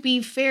to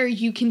be fair,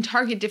 you can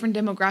target different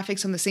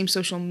demographics on the same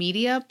social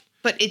media,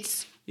 but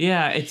it's.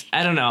 Yeah,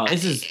 I don't know.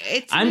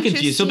 I'm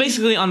confused. So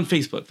basically on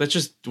Facebook,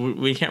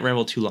 we can't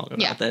ramble too long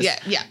about this.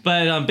 Yeah.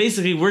 But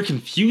basically we're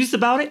confused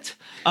about it.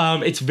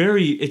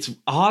 It's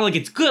odd, like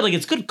it's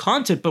good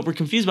content, but we're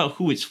confused about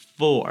who it's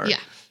for. Yeah.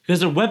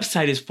 Because their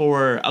website is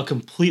for a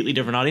completely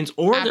different audience,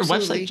 or their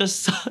website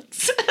just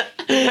sucks.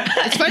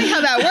 It's funny how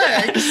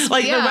that works.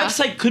 Their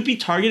website could be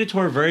targeted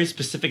toward a very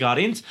specific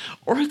audience,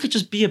 or it could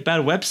just be a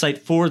bad website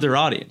for their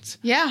audience.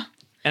 Yeah.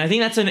 And I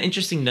think that's an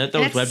interesting note, though,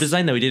 with web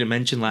design that we didn't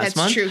mention last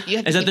month. That's true.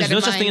 Is that there's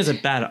no such thing as a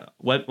bad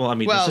web. Well, I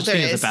mean, there's such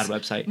thing as a bad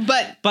website.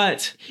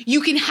 But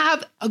you can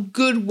have a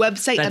good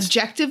website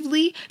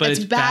objectively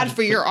that's bad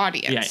for your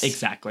audience. Yeah,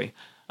 exactly.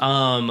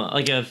 All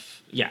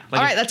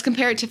right, let's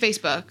compare it to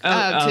Facebook.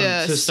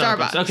 To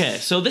Starbucks. Okay,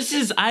 so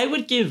I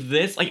would give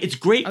this, it's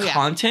great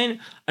content.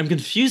 I'm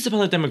confused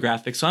about the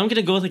demographic, so I'm going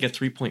to go with a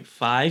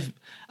 3.5.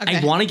 Okay.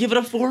 I want to give it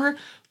a 4,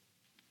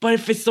 but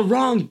if it's the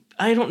wrong,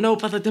 I don't know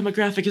about the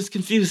demographic. It's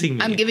confusing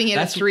me. I'm giving it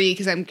a 3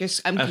 because I'm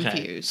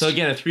confused. So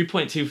again, a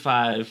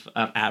 3.25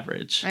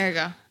 average. There you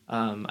go.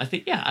 I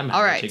think, I'm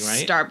all averaging,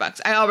 right?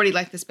 Starbucks. I already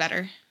like this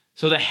better.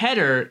 So the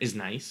header is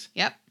nice.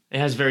 Yep. It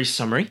has very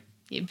summery.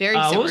 Yeah, very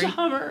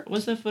summery.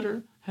 What's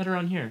the header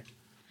on here?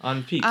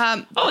 On Peet.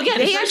 Again,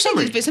 they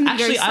actually did something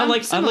very similar.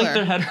 I like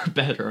their header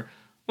better.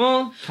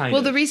 Well, kind of.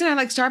 Well, the reason I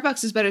like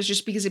Starbucks is better is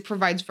just because it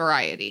provides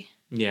variety.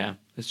 Yeah,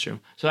 that's true.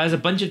 So it has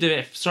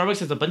Starbucks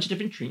has a bunch of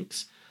different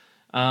drinks.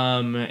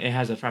 It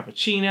has a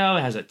frappuccino,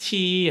 it has a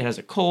tea, it has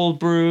a cold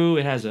brew,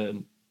 it has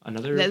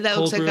another that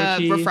cold looks like a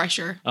tea.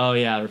 refresher. Oh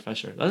yeah,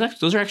 refresher.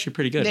 Those are actually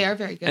pretty good. They are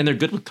very good. And they're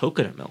good with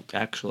coconut milk,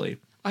 actually.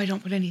 I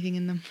don't put anything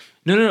in them.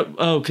 No.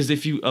 Oh, because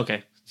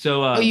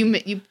so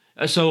you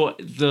so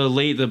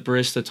the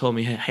barista told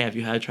me, hey, have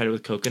you tried it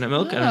with coconut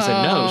milk? And I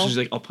said no. She's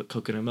like, I'll put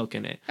coconut milk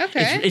in it.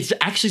 Okay. It's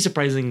actually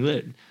surprisingly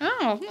good.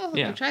 Oh, well,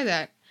 I'll try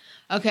that.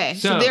 Okay,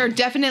 so they're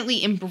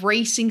definitely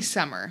embracing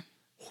summer.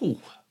 Ooh,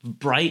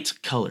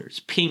 bright colors,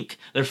 pink.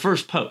 Their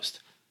first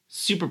post,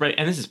 super bright,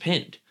 and this is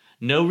pinned.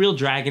 No real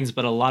dragons,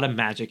 but a lot of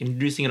magic.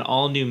 Introducing an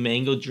all-new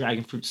mango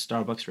dragon fruit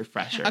Starbucks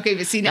refresher. Okay,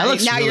 but see, now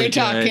you're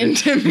talking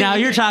to me. Now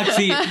you're talking.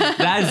 See,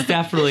 that is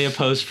definitely a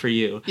post for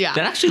you. Yeah.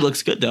 That actually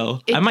looks good,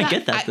 though. I might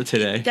get that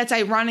today. That's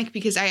ironic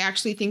because I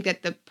actually think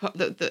that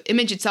the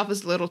image itself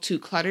is a little too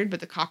cluttered, but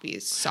the copy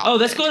is solid. Oh,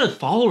 let's go to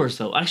followers,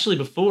 though. Actually,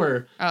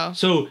 before. Oh.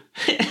 So,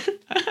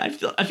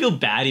 I feel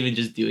bad even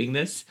just doing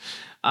this.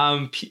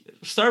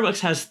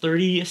 Starbucks has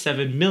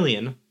 37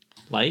 million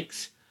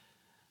likes.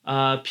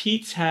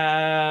 Peet's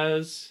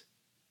has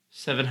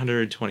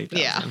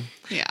 720,000.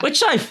 Yeah.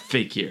 Which I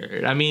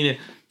figured. I mean,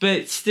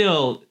 but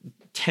still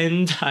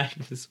 10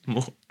 times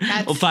more.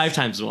 5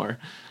 times more.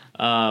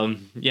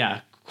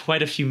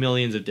 Quite a few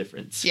millions of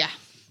difference. Yeah.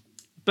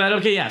 But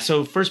okay, yeah.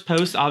 So first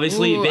post,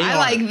 obviously, I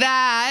like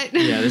that.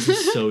 Yeah, this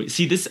is so.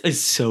 See, this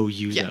is so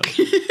you though,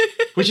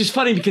 which is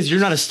funny because you're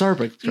not a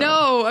Starbucks girl.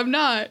 No, I'm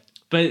not.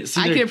 But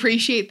see, I can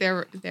appreciate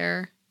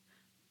their.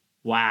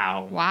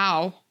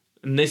 Wow.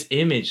 And this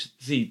image,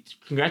 see,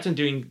 congrats on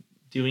doing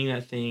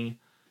that thing.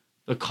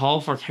 The call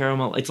for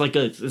caramel, it's a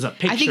picture.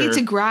 I think it's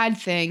a grad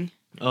thing.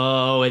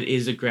 Oh, it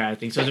is a grad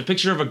thing. So it's a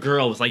picture of a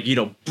girl with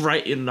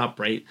not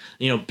bright,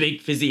 big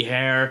fizzy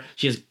hair.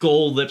 She has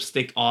gold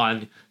lipstick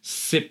on,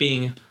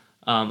 sipping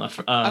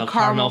A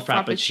caramel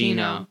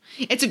frappuccino.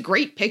 It's a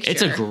great picture.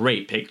 It's a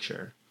great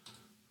picture.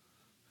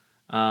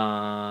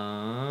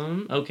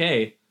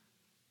 Okay.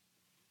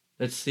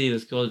 Let's see.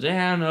 Let's go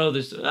down. Oh,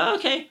 there's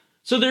okay.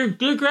 So they're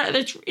good.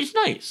 It's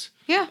nice.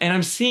 Yeah. And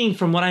I'm seeing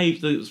from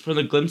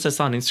the glimpse I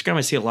saw on Instagram,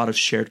 I see a lot of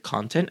shared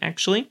content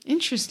actually.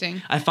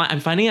 Interesting. I'm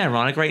finding it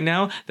ironic right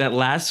now that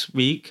last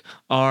week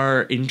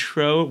our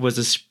intro was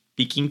a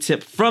speaking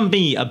tip from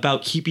me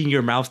about keeping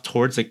your mouth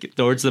towards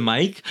the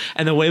mic,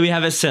 and the way we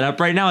have it set up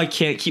right now, I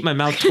can't keep my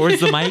mouth towards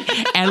the mic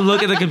and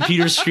look at the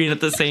computer screen at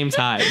the same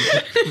time.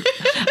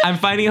 I'm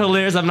finding it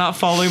hilarious. I'm not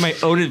following my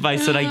own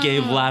advice that I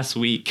gave last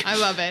week. I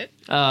love it.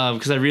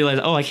 Because I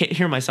realized, I can't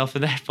hear myself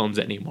in the headphones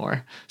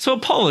anymore. So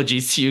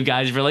apologies to you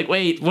guys if you're like,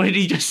 wait, what did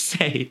he just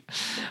say?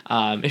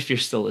 If you're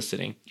still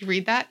listening. You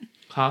read that?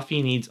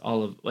 Coffee needs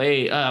all of...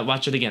 Wait,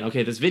 watch it again.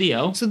 Okay, this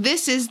video. So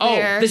this is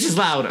their... Oh, this is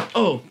loud.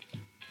 Oh.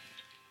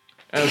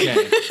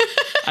 Okay.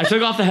 I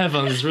took off the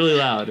headphones. It's really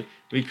loud.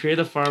 We created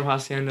a farm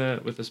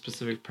hacienda with a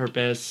specific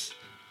purpose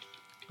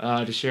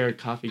to share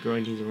coffee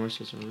growing needs and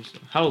resources.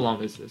 How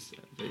long is this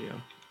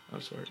video? Oh,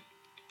 sorry.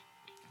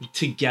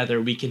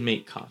 Together we can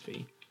make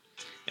coffee.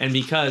 And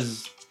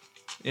because...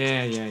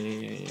 Yeah.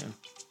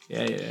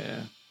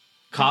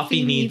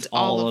 Coffee needs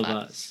all of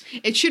us.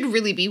 It should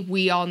really be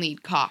we all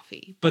need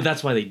coffee. But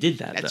that's why they did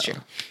that, That's though.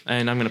 true.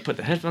 And I'm going to put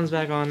the headphones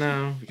back on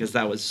now because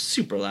that was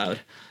super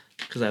loud.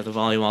 Because I have the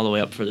volume all the way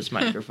up for this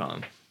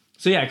microphone.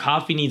 So yeah,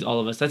 coffee needs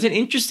all of us. That's an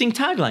interesting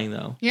tagline,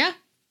 though. Yeah.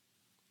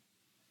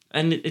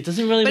 And it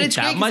doesn't really make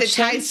that much sense.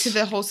 But it ties to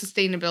the whole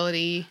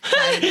sustainability.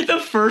 The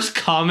first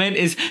comment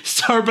is,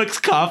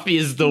 Starbucks coffee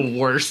is the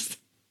worst.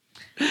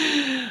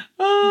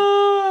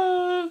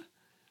 Oh,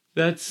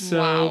 that's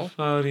so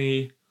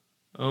funny.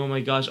 Oh my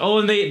gosh. Oh,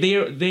 and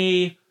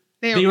they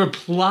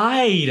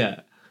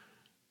replied.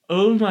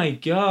 Oh my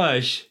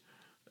gosh.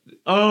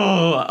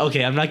 Oh,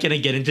 okay. I'm not gonna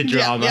get into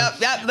drama. Yep.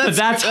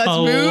 That's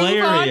hilarious.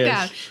 Move on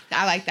down.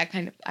 I like that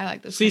kind of. I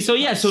like those. See, so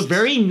yeah, so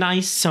very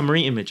nice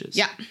summary images.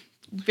 Yeah,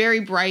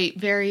 very bright.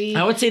 Very.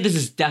 I would say this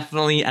is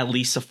definitely at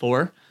least a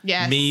 4.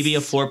 Yes. Maybe a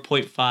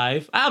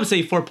 4.5. I would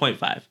say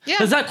 4.5. Yeah.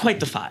 It's not quite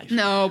the 5.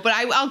 No, but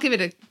I'll give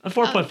it a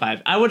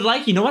 4.5. I would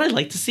like. You know what I'd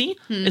like to see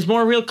is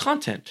more real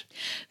content.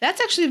 That's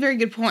actually a very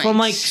good point. From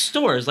like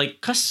stores, like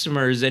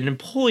customers and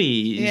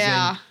employees.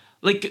 Yeah. And,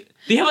 like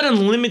they have an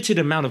unlimited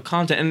amount of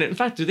content, and in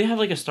fact, do they have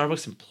like a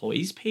Starbucks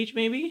employees page?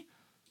 Maybe.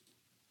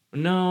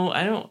 No,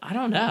 I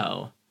don't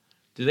know.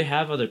 Do they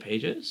have other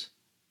pages?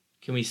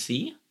 Can we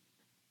see?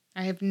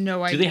 I have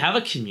no idea. Do they have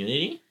a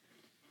community?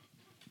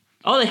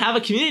 Oh, they have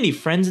a community,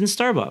 friends in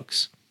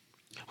Starbucks.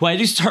 Why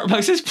do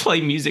Starbucks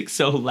play music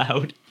so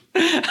loud?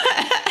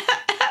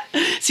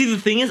 See, the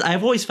thing is,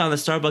 I've always found that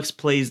Starbucks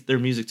plays their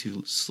music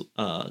too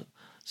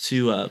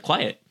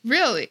quiet.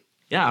 Really?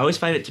 Yeah, I always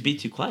find it to be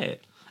too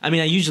quiet. I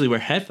mean, I usually wear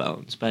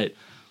headphones, but...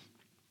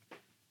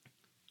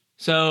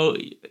 So,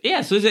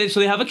 yeah, so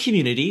they have a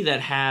community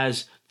that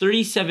has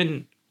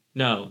 37...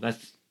 No, that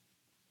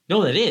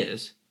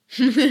is.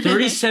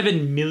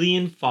 37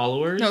 million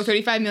followers? No,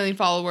 35 million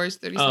followers,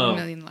 37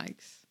 million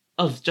likes.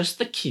 Of just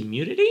the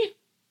community?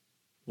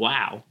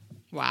 Wow.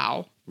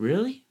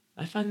 Really?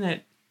 I find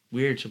that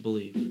weird to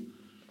believe.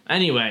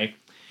 Anyway,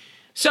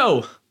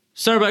 so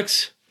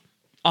Starbucks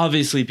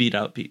obviously beat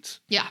out Peet's.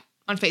 Yeah,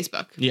 on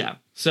Facebook. Yeah.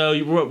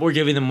 So we're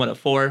giving them, what, a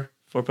 4?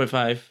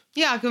 4.5?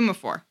 Yeah, I'll give them a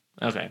 4.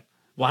 Okay.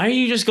 Why are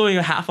you just going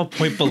a half a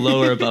point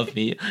below or above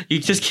me? You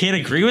just can't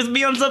agree with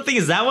me on something?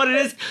 Is that what it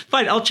is?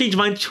 Fine, I'll change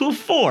mine to a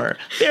 4.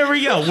 There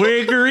we go.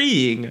 We're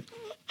agreeing.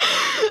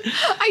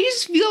 I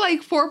just feel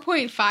like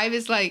 4.5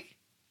 is like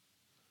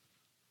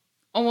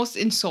almost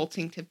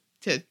insulting to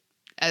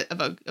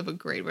of a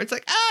grade where it's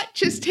like,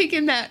 just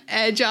taking that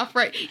edge off,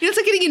 right? You know, it's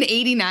like getting an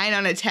 89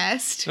 on a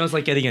test. It was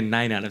like getting a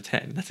 9 out of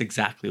 10. That's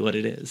exactly what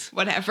it is.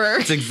 Whatever.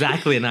 It's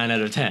exactly a 9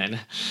 out of 10.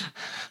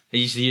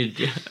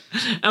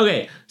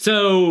 Okay,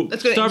 so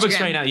let's go to Starbucks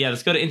Instagram. right now. Yeah,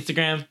 let's go to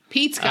Instagram.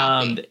 Peet's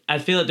coffee. I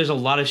feel like there's a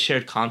lot of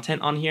shared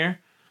content on here.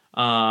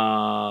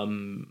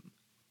 Actually,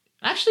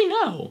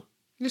 no.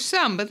 There's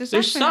some, but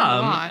there's some. not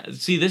a lot.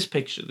 See, this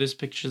picture's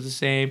the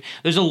same.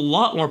 There's a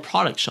lot more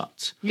product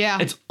shots. Yeah.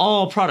 It's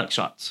all product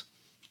shots.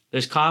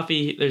 There's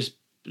coffee, there's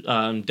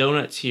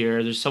donuts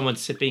here, there's someone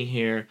sipping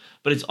here,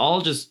 but it's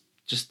all just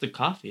the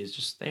coffee is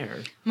just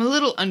there. I'm a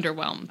little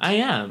underwhelmed. I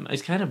am.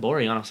 It's kind of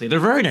boring, honestly. They're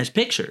very nice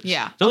pictures.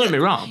 Yeah. Don't get me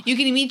wrong. You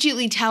can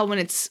immediately tell when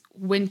it's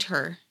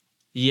winter.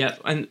 Yeah,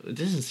 and it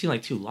doesn't seem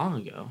like too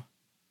long ago.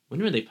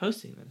 When were they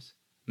posting this?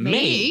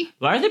 May.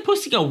 Why are they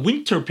posting a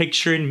winter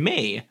picture in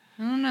May?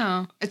 I don't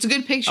know. It's a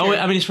good picture. Oh, wait,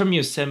 I mean, it's from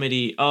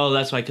Yosemite. Oh,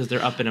 that's why, because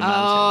they're up in a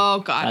mountain. Oh,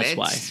 got it. That's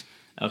why.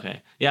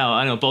 Okay. Yeah, well,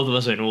 I know both of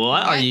us are like,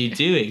 what are you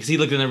doing? Because he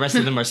looked and the rest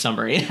of them are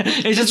summary.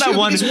 It's just that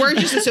one. Because we're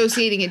just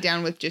associating it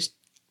down with just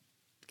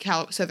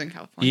Southern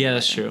California. Yeah,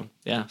 that's true.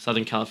 Yeah,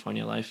 Southern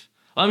California life.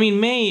 Well, I mean,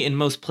 May in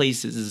most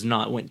places is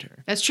not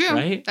winter. That's true.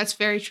 Right? That's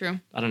very true.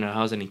 I don't know.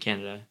 How's it in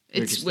Canada?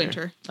 It's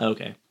winter. Oh,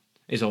 okay.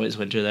 It's always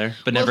winter there,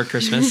 but never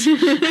Christmas.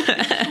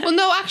 Well,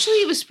 no, actually,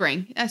 it was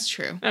spring. That's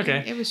true.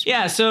 Okay. It was spring.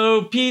 Yeah,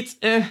 so Peet's,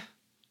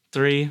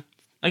 3.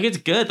 Like, it's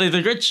good. Like,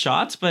 they're good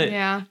shots, but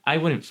Yeah. I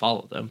wouldn't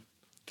follow them.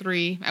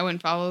 3. I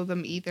wouldn't follow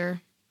them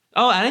either.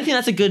 Oh, I don't think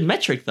that's a good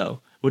metric,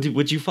 though.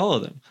 Would you follow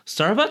them?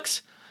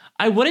 Starbucks?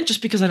 I wouldn't,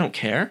 just because I don't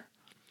care.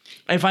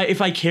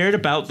 If I cared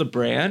about the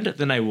brand,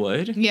 then I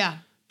would. Yeah.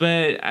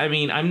 But I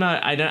mean, I'm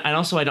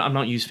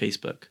not use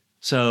Facebook.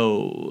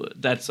 So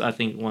that's, I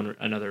think,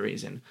 another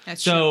reason.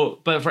 That's true.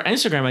 But for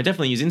Instagram, I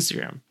definitely use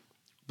Instagram.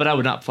 But I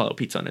would not follow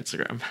Peet's on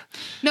Instagram.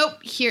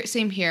 Nope.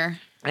 Same here.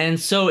 And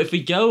so if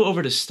we go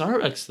over to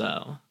Starbucks,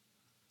 though,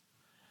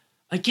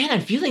 again,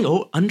 I'm feeling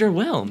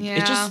underwhelmed. Yeah.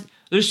 It just,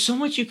 there's so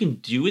much you can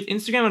do with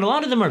Instagram, and a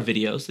lot of them are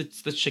videos.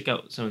 Let's check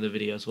out some of the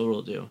videos. What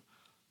we'll do.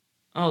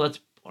 Oh, that's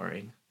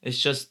boring. It's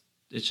just.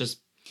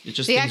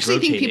 They actually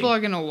think people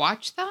are gonna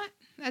watch that.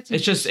 That's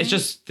it's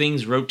just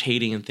things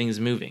rotating and things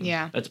moving.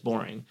 Yeah, that's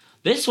boring.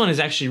 This one is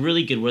actually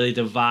really good, where they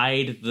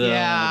divide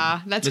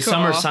the cool.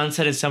 Summer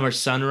Sunset and Summer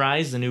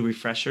Sunrise, the new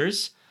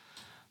refreshers.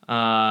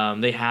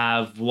 They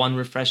have one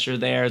refresher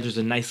there. There's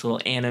a nice little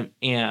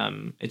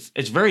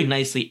it's very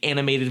nicely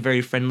animated,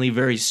 very friendly,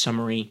 very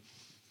summery.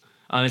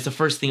 It's the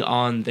first thing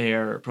on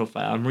their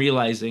profile. I'm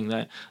realizing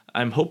that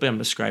I'm hoping I'm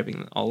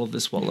describing all of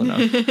this well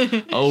enough.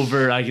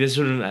 This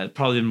would have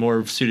probably been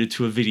more suited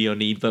to a video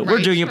need, but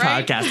we're doing a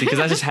podcasting because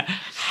that's just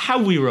how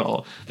we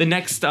roll. The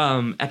next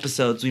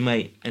episodes we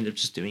might end up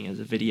just doing as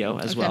a video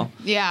as well.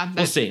 Yeah,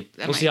 we'll see.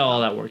 We'll see how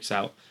all that works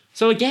out.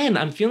 So again,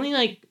 I'm feeling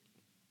like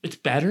it's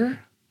better.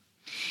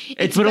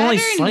 It's but only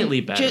slightly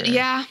better.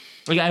 Yeah.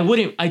 Like,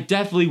 I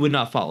definitely would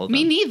not follow them.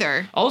 Me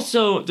neither.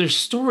 Also, there's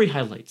story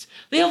highlights.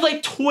 They have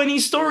like 20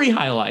 story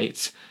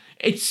highlights.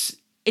 It's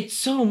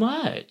so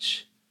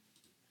much.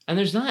 And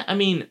there's not, I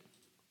mean,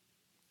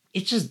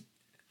 it's just,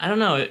 I don't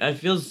know. It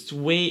feels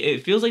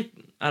like,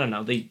 I don't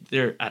know.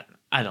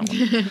 I don't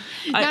know.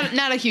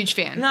 Not a huge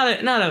fan.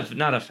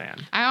 Not a fan.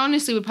 I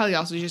honestly would probably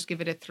also just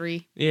give it a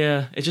 3.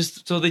 Yeah. It's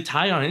just, so they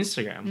tie on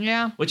Instagram.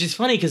 Yeah. Which is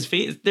funny because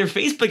their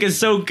Facebook is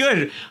so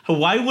good.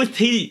 Why would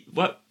they,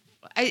 what?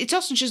 It's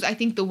also just, I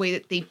think the way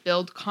that they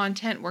build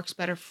content works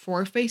better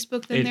for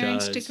Facebook than their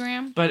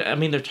Instagram. But, I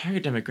mean, their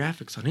target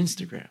demographics on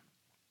Instagram.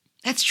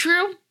 That's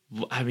true.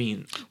 I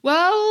mean...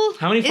 Well,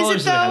 how many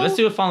followers do they have? Let's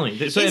do a following.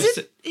 So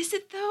is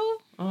it, though?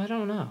 Oh, I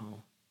don't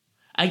know.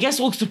 I guess,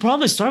 well, the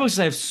problem with Starbucks is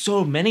they have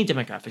so many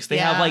demographics. They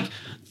have, like,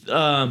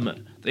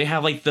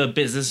 the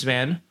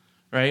businessman,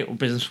 right? Or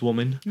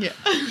businesswoman. Yeah.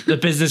 The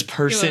business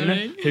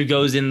person who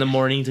goes in the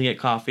morning to get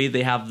coffee.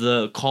 They have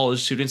the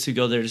college students who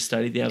go there to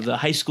study. They have the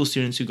high school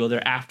students who go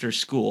there after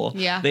school.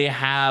 Yeah. They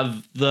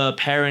have the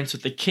parents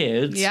with the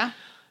kids. Yeah.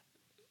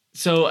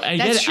 So I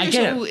get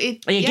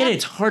it.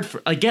 It's hard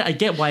for. I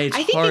get why it's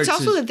hard. I think it's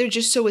also that they're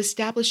just so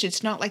established.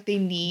 It's not like they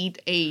need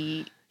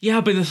a.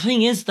 Yeah, but the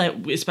thing is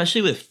that,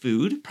 especially with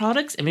food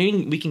products, and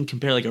maybe we can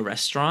compare like a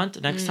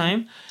restaurant next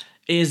time,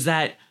 is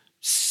that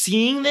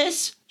seeing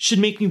this should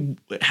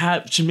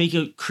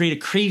create a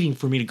craving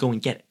for me to go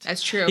and get it.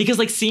 That's true. Because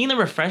like seeing the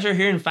refresher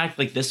here, in fact,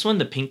 like this one,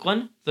 the pink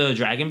one, the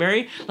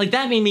Dragonberry, like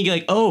that made me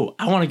like, oh,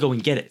 I want to go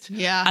and get it.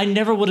 Yeah. I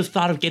never would have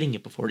thought of getting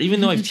it before,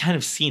 even though I've kind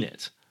of seen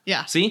it.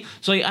 Yeah. See?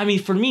 So like, I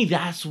mean, for me,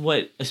 that's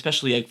what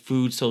especially like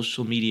food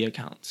social media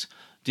accounts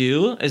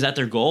do, is that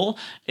their goal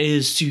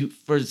is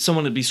for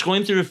someone to be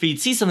scrolling through a feed,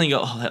 see something,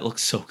 and go, oh, that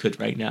looks so good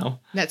right now.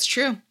 That's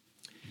true.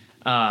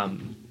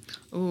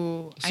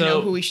 Ooh, I know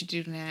who we should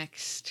do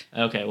next.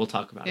 Okay, we'll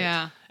talk about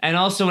it. And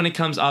also when it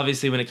comes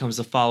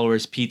to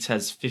followers, Peet's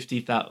has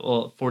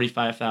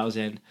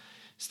 45,000.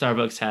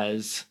 Starbucks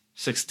has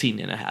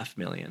 16.5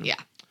 million. Yeah.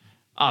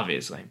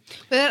 Obviously.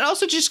 But that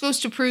also just goes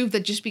to prove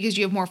that just because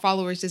you have more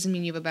followers doesn't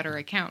mean you have a better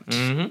account.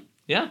 Mm-hmm.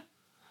 Yeah.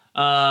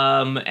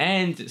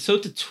 And so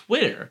to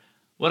Twitter,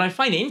 what I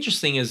find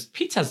interesting is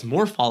Peet's has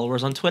more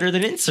followers on Twitter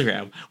than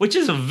Instagram, which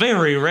is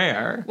very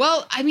rare.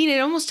 Well, I mean, it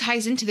almost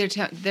ties into their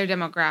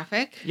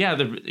demographic. Yeah,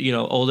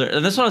 older.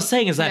 And that's what I was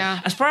saying is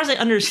that as far as I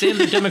understand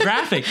their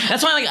demographic,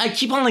 that's why I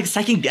keep on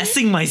second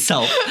guessing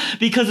myself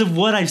because of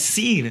what I've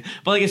seen.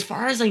 But as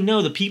far as I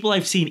know, the people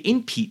I've seen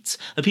in Peet's,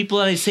 the people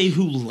that I say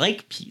who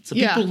like Peet's, the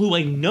people who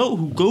I know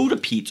who go to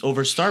Peet's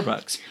over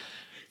Starbucks,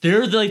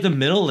 they're the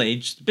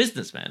middle-aged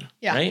businessmen,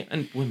 right?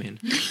 And women.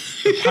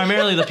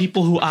 Primarily the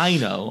people who I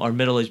know are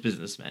middle-aged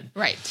businessmen.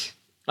 Right.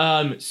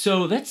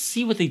 So let's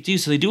see what they do.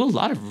 So they do a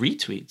lot of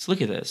retweets.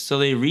 Look at this. So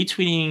they're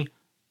retweeting,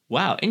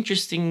 wow,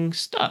 interesting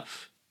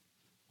stuff.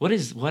 Why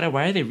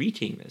are they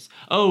retweeting this?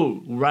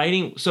 Oh,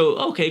 writing. So,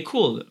 okay,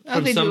 cool.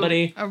 From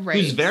somebody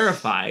who's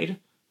verified,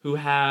 who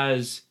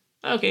has,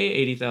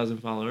 80,000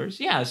 followers.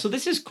 Yeah, so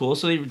this is cool.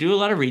 So they do a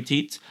lot of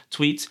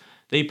tweets.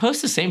 They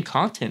post the same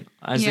content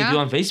as they do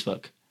on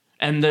Facebook.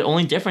 And the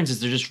only difference is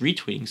they're just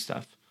retweeting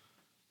stuff.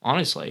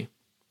 Honestly.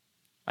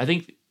 I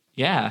think,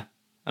 yeah.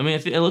 I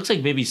mean, it looks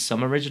like maybe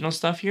some original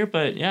stuff here,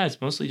 but yeah, it's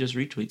mostly just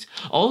retweets.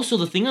 Also,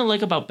 the thing I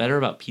like better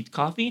about Peet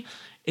Coffee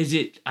is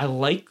I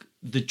like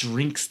the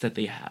drinks that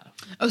they have.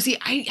 Oh, see,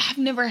 I have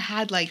never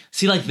had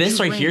See, this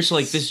drinks right here,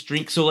 so this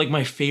drink, so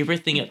my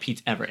favorite thing at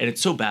Peet's ever, and it's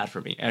so bad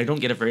for me, I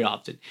don't get it very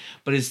often,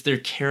 but it's their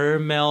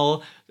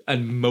caramel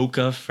and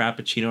mocha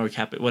frappuccino or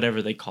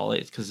whatever they call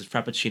it, because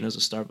Frappuccino is a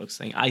Starbucks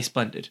thing. Ice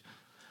blended.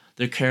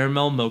 their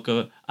caramel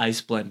mocha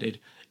ice blended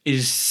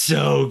is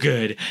so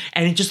good.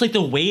 And it's just like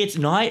the way it's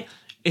not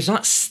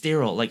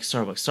sterile like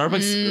Starbucks.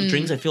 Starbucks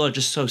drinks I feel are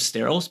just so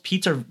sterile.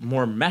 Peet's are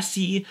more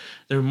messy.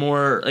 They're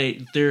more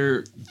like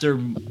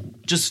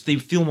they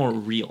feel more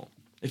real.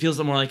 It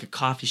feels more like a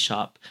coffee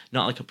shop,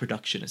 not like a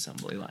production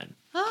assembly line.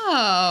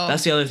 Oh.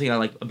 That's the other thing I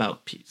like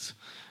about Peet's.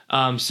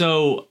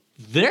 So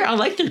I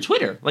like their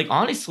Twitter. Like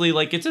honestly,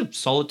 like it's a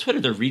solid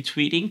Twitter. They're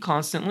retweeting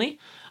constantly.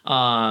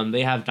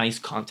 They have nice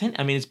content.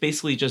 I mean, it's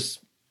basically just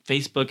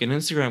Facebook and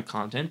Instagram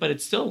content, but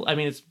it's still, I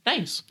mean, it's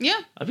nice. Yeah.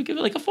 I would give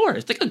it like a 4.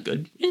 It's like a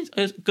good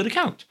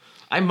account.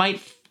 I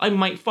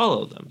might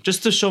follow them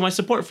just to show my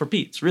support for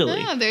Peet's, really.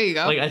 Yeah, there you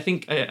go. Like I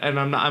think, and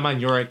I'm on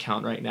your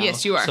account right now.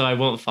 Yes, you are. So I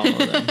won't follow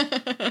them.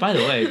 By the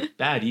way,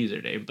 bad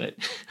username, but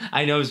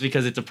I know it's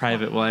because it's a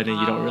private one and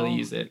you don't really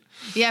use it.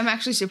 Yeah, I'm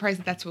actually surprised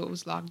that that's what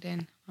was logged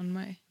in on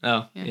my.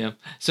 Oh, yeah.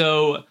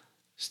 So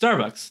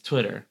Starbucks,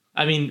 Twitter.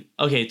 I mean,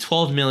 okay,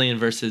 12 million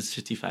versus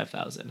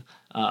 55,000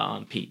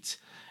 on Peet's.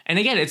 And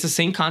again, it's the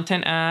same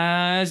content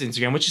as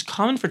Instagram, which is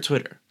common for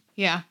Twitter.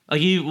 Yeah.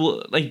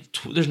 Like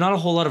there's not a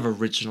whole lot of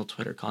original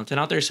Twitter content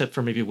out there except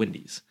for maybe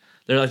Wendy's.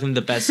 They're like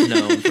the best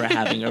known for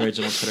having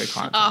original Twitter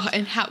content. Oh,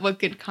 and what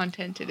good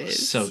content it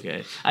is. So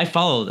good. I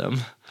follow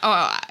them.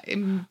 Oh,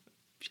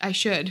 I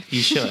should.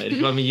 You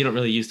should. I mean, you don't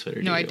really use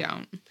Twitter, No, do I you?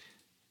 don't.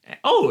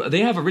 Oh,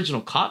 they have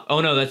original Oh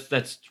no,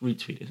 that's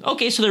retweeted.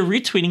 Okay, so they're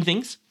retweeting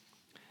things.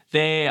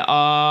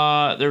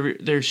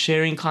 They're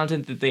sharing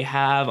content that they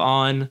have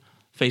on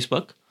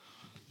Facebook.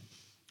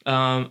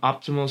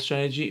 Optimal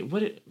strategy.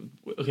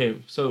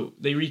 Okay, so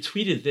they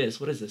retweeted this.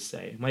 What does this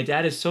say? My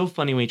dad is so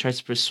funny when he tries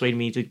to persuade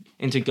me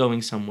into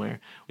going somewhere.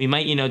 We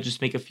might,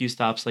 just make a few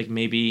stops, like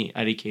maybe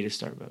IDK to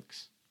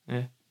Starbucks.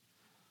 Eh.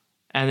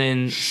 And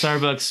then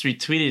Starbucks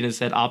retweeted and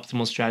said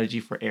optimal strategy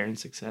for errand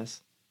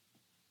success.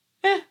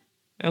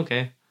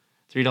 Okay.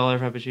 $3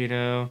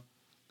 Frappuccino.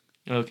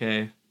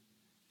 Okay.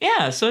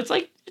 Yeah, so it's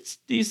like, it's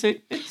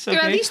decent. It's okay.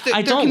 At least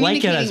I don't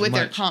like it as with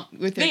much.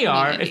 With their they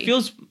are. community. It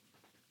feels...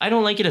 I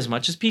don't like it as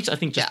much as Peet's. I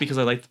think just because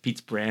I like the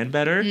Peet's brand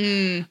better.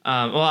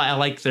 Well, I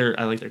like their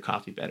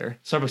coffee better.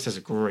 Starbucks has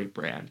a great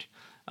brand,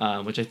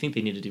 which I think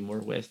they need to do more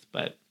with.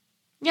 But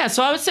yeah,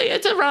 so I would say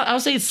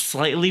it's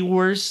slightly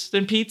worse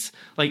than Peet's,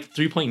 like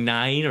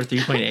 3.9 or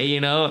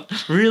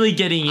 3.8. Really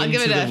getting into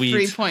the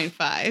weeds. I'll give it a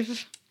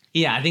 3.5.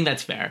 Yeah, I think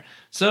that's fair.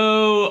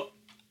 So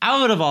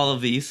out of all of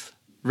these,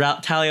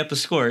 tally up the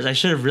scores. I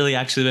should have really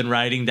actually been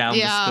writing down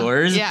the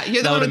scores. Yeah,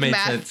 you're the that one with made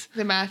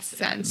the math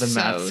sense. The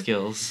math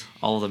skills.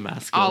 All the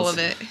math skills. All of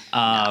it.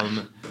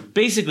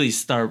 Basically,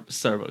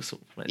 Starbucks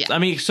wins. Yeah. I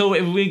mean, so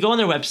if we go on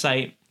their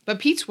website. But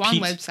Peet's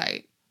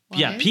website.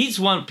 Yeah, Peet's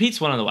won on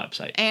the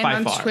website. And by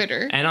on far.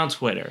 Twitter. And on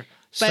Twitter.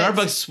 But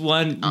Starbucks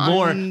won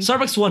more.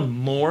 Starbucks won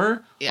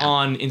more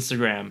on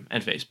Instagram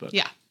and Facebook.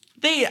 Yeah.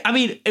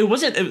 It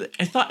wasn't.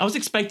 I was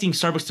expecting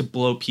Starbucks to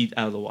blow Peet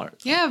out of the water.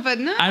 Yeah, but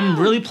no. I'm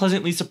really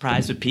pleasantly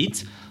surprised with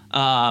Peet's.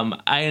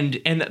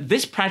 And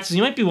this practice,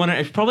 you might be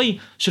wondering, I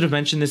probably should have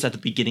mentioned this at the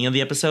beginning of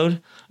the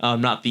episode,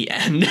 not the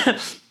end.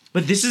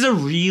 But this is a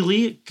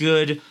really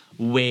good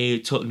way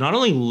to not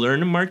only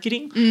learn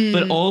marketing,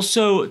 but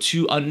also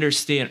to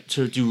understand,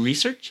 to do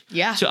research,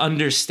 to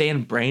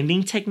understand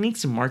branding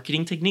techniques and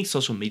marketing techniques,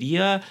 social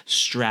media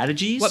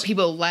strategies. What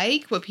people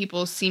like, what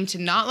people seem to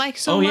not like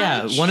so much. Oh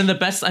yeah, one of the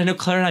best, I know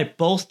Claire and I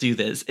both do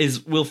this,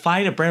 is we'll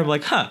find a brand, we're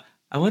like,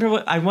 I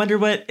wonder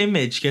what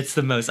image gets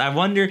the most. I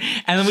wonder,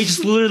 and then we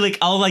just literally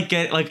I'll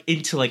get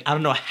into I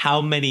don't know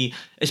how many,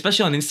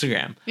 especially on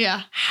Instagram.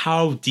 Yeah.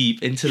 How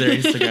deep into their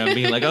Instagram,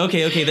 being like,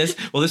 okay, this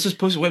was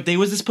posted. What day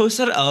was this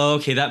posted? Oh,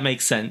 okay, that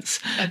makes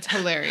sense. That's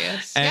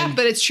hilarious. Yeah,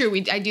 but it's true.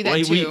 I do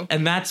that too.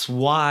 And that's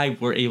why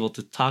we're able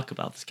to talk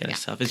about this kind of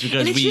stuff. Is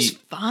because it's just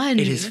fun.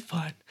 It is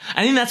fun.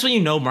 I think that's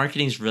when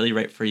marketing is really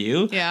right for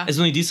you. Yeah. Is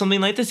when you do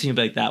something like this and you'll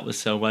be like, that was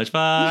so much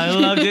fun. I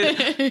loved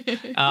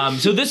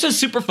it. So this was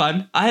super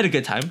fun. I had a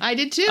good time. I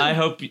did too. I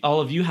hope all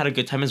of you had a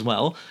good time as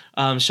well.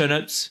 Show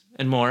notes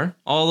and more.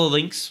 All the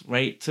links,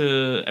 right,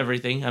 to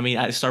everything. I mean,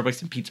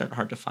 Starbucks and Peet's aren't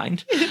hard to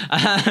find.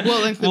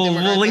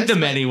 We'll link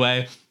them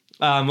anyway.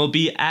 We'll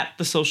be at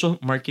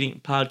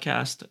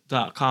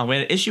thesocialmarketingpodcast.com. We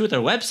had an issue with our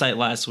website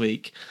last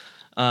week.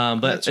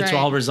 But it's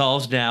all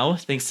resolved now,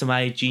 thanks to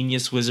my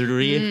genius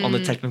wizardry on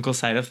the technical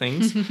side of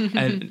things,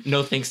 and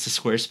no thanks to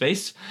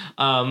Squarespace.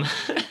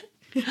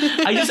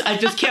 I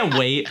just can't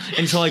wait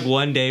until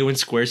one day when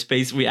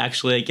Squarespace we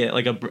actually get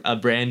a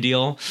brand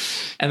deal,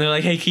 and they're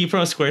like, "Hey, can you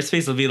promote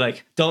Squarespace?" I'll be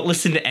like, "Don't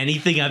listen to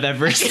anything I've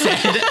ever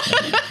said."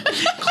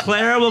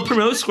 Clara will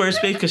promote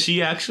Squarespace because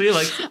she actually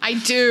I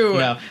do.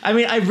 No, I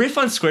mean I riff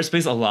on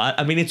Squarespace a lot.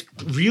 I mean it's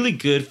really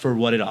good for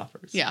what it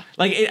offers. Yeah.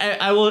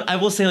 I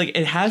will say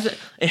it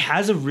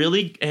has a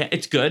really,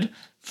 it's good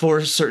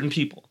for certain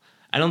people.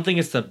 I don't think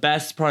it's the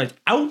best product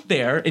out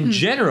there in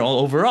general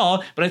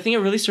overall, but I think it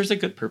really serves a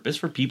good purpose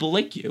for people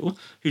like you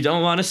who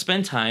don't want to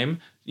spend time,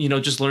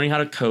 just learning how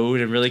to code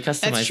and really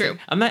customize. That's true.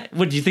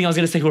 What do you think I was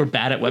going to say? Who are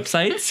bad at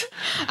websites?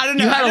 I don't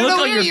know. I don't know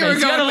where you were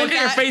going. You got to look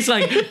at your face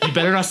like, you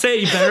better not say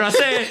it. You better not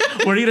say it.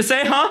 What are you going to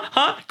say?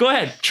 Huh? Go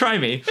ahead. Try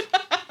me.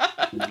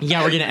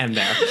 Yeah, we're gonna end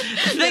there.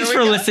 Thanks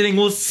for listening.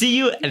 We'll see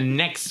you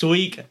next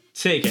week.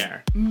 Take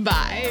care.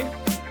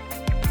 Bye.